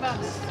on, one more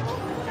bonus.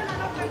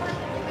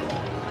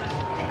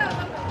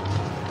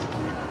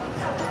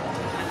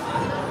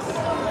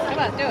 Come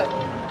on, do it.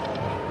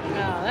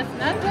 No, that's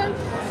nothing.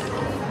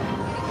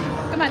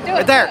 Come on, do it.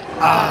 Right there. Do it.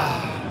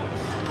 Ah.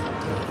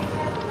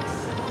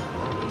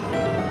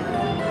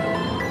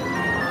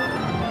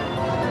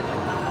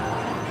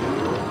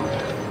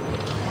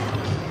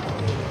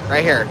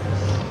 Right here.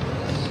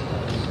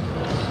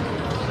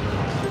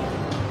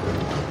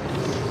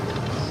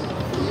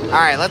 All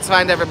right, let's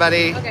find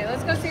everybody. Okay,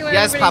 let's go see what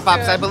Yes, everybody's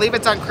Pop-Ups. I doing. believe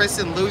it's on Chris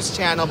and Lou's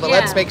channel, but Yeah.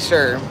 let's make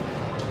sure.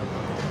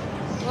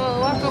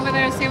 We'll walk over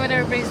there and see what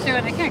everybody's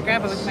doing. I can't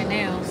grab it with my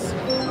nails.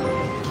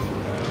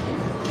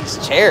 These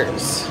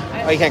chairs.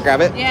 Oh, you can't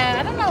grab it? Yeah,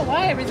 I don't know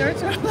why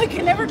Resorts World, like,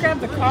 I never grabbed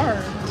the card.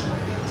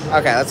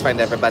 Okay, let's find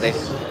everybody.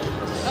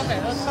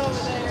 Okay, let's go over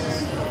there.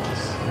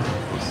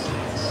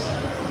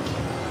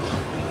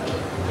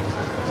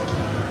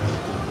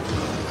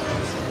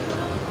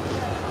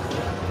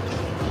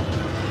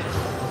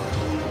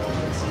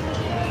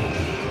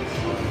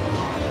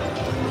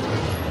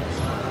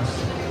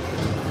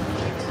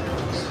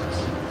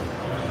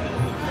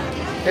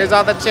 Here's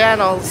all the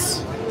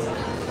channels.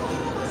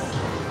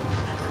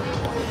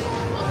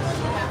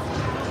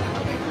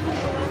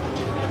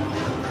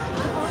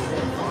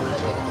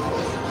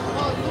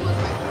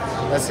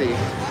 Let's see.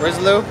 Where's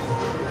Lou?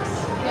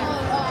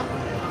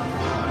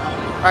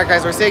 All right,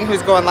 guys, we're seeing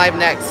who's going live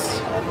next.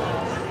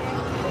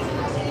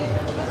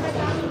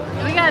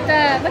 We got,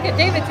 look at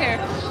David's here.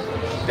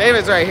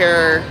 David's right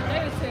here.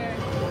 David's here.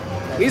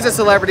 He's a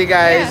celebrity,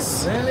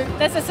 guys.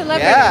 That's a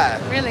celebrity.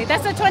 Yeah. Really?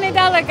 That's a $20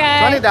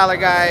 guy. $20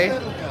 guy.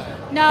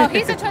 No,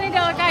 he's a $20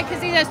 guy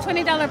because he does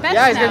 $20 bets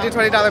Yeah, he's now. gonna do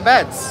 $20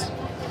 bets.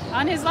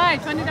 On his live,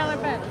 $20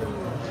 bet.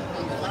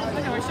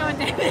 Look, we're showing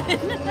David.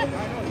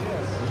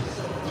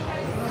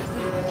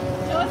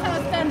 Show us how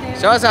it's done, David.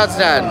 Show us how it's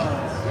done.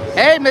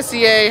 Hey,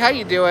 Missy A, how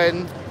you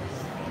doing?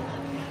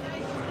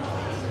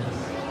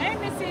 Hey,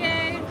 Missy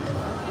A.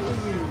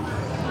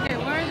 Okay,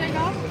 where are they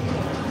going?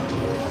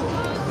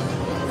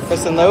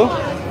 Chris and Lou?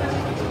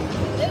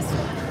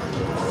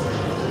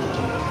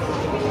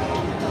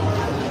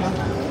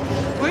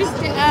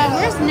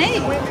 Where's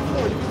Nate? $800.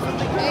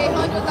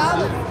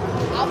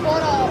 I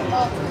bought a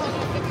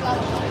 $250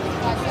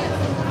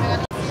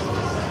 $0.55.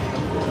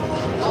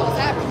 Oh, what's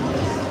happening?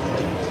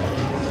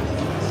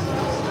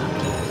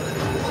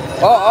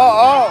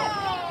 Oh.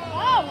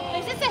 Oh,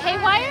 is this a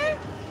haywire?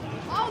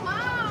 Oh,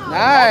 wow.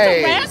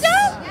 Nice. Random?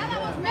 Yeah, that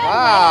was mad.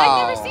 Wow.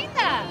 I've never seen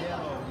that.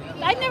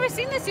 I've never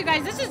seen this, you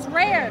guys. This is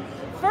rare.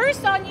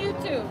 First on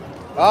YouTube.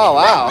 Oh,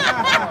 wow.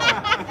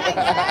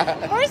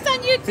 First on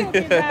YouTube,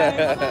 you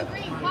guys.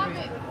 Green, pop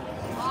it.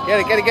 Get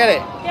it.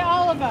 Get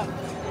all of them.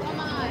 Come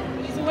on.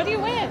 So what do you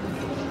win?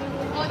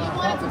 Oh, you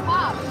wanted to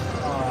pop.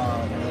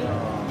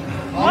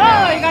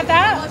 Whoa, you got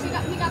that? Oh, he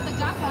got the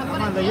jackpot.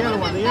 Come on, the yellow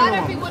one, the It yellow would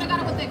have been better if he one. would have got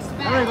it with the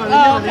There we expand. go, the Oh,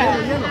 yellow, okay.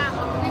 the yellow.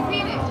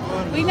 Repeat it.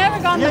 We never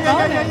gone the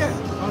bonus. Yeah.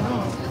 Oh,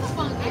 no. It's a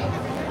fun game.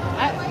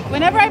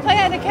 Whenever I play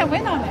it, I can't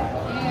win on it.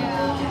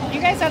 Yeah.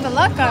 You guys have the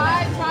luck on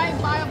Try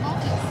and buy a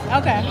bonus. it.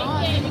 Okay.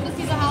 Oh, and you can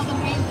see how the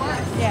game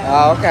works. Yeah.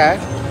 Oh, okay.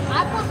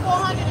 I put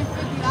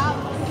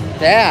 $450.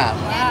 Damn.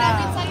 And let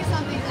me tell you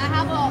something. I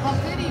have a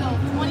video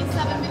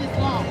 27 minutes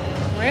long.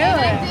 Really?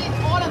 And I did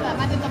all of them.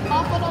 I did the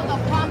buffalo, the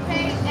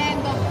Pompeii,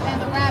 and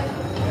the rabbit.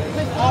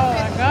 With Oh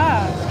my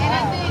gosh. And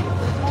I did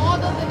all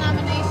the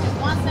denominations,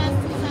 1 cent,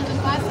 2 cents, and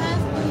 5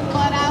 cents.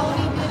 But I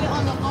only did it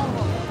on the low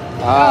roll.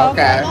 Oh,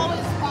 okay. The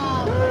lowest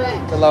bet.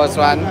 The lowest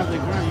You one. got the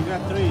ground, you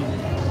got 3.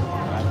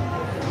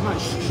 Come on,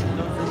 shh.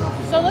 Don't say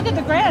nothing. So look at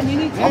the grand. You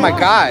need two. Oh my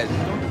God. Don't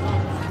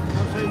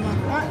say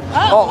nothing. What?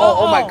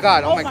 Oh my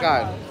God. Oh my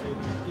God.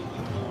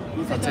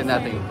 Don't say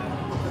nothing.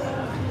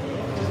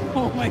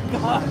 Oh my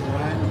God.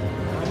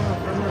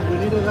 We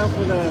need it up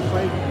for the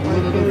 5K.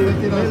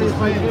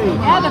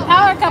 Yeah, the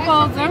power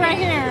couples, they're right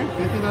here.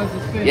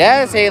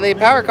 Yes, Haley.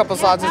 Power couple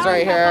slots is Power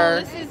right couple.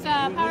 here. This is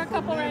power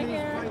couple right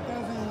here.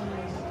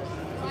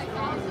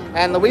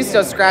 And Luis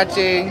still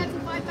scratching. Get to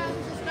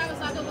 5,000 subscribers,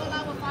 so I can go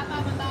live with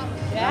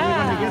 $5,000.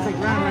 Yeah. Get the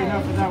ground right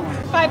now for that one.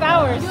 5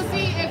 hours. You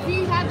see, if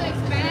you had to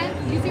expand,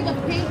 you see the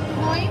pink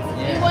points,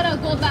 you would have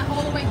gone that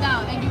all the way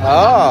down. And you would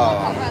Oh.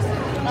 have progressive.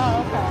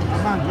 Oh, okay.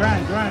 Come on,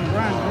 grind.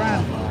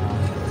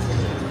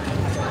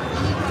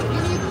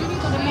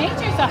 The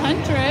major's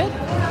 100.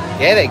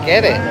 Get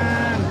it.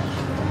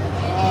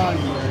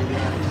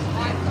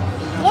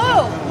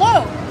 Low.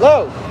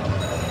 Low.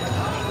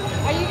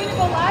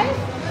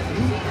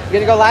 You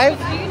gonna go live?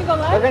 Are you gonna go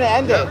live? We're gonna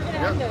end it. We're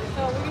gonna end it.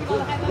 So we're gonna go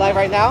live. Live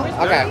right now? Where's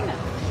Okay. Martina?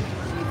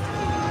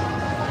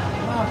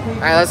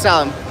 All right, let's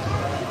tell him.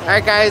 All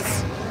right,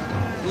 guys.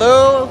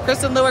 Lou,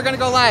 Chris and Lou are gonna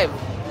go live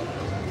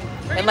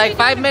We're in gonna like be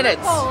 5 doing a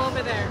minutes. poll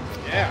over there.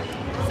 Yeah.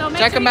 So make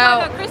Check sure them you go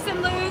out. to Chris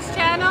and Lou's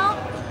channel.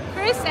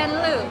 Chris and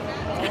Lou.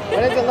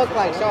 What does it look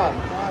like? Show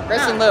them.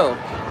 Chris and Lou.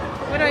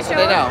 What do I So show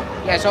they them?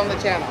 know. Yeah, show them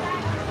the channel.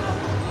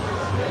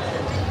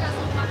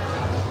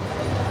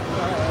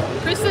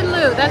 Chris and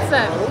Lou, that's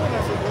them.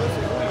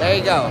 There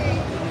you go.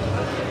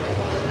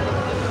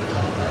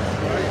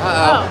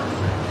 Oh.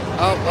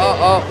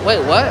 Oh. Wait,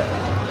 what?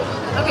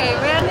 Okay,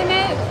 we're ending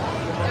it.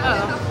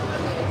 Oh.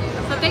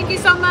 So thank you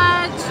so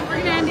much. We're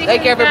gonna end it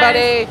Thank you, here, guys.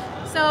 everybody.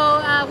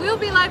 So we'll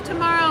be live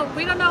tomorrow.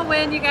 We don't know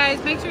when, you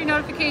guys. Make sure your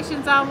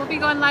notifications on. We'll be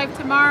going live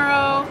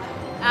tomorrow.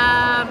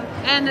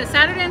 And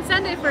Saturday and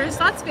Sunday for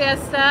Slots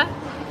Fiesta.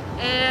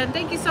 And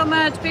thank you so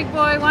much, Big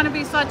Boy,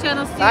 Wannabe Slot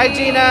Channel Steve. Hi,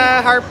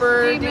 Gina,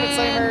 Harper, Demon Demon,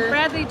 Slayer,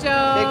 Bradley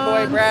Jones. Big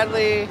Boy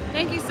Bradley.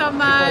 Thank you so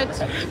much.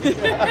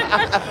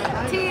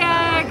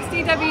 TX,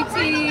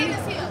 DWT.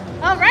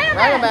 Oh, right on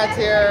Rhinomat's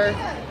here.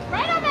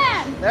 Right on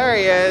that. There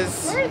he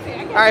is. Where is he? I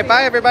can't All right, see bye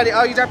him. everybody.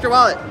 Oh, you dropped your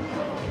wallet.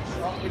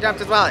 You dropped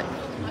his wallet.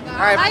 All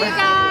right, Bye, you guys.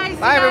 Bye, You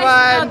guys.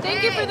 everyone. Oh,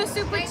 thank you for the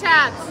super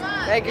chats.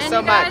 Thank you And so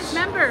you guys, much.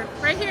 remember,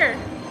 right here,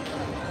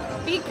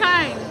 be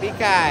kind. Be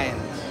kind.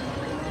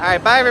 All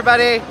right, bye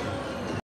everybody.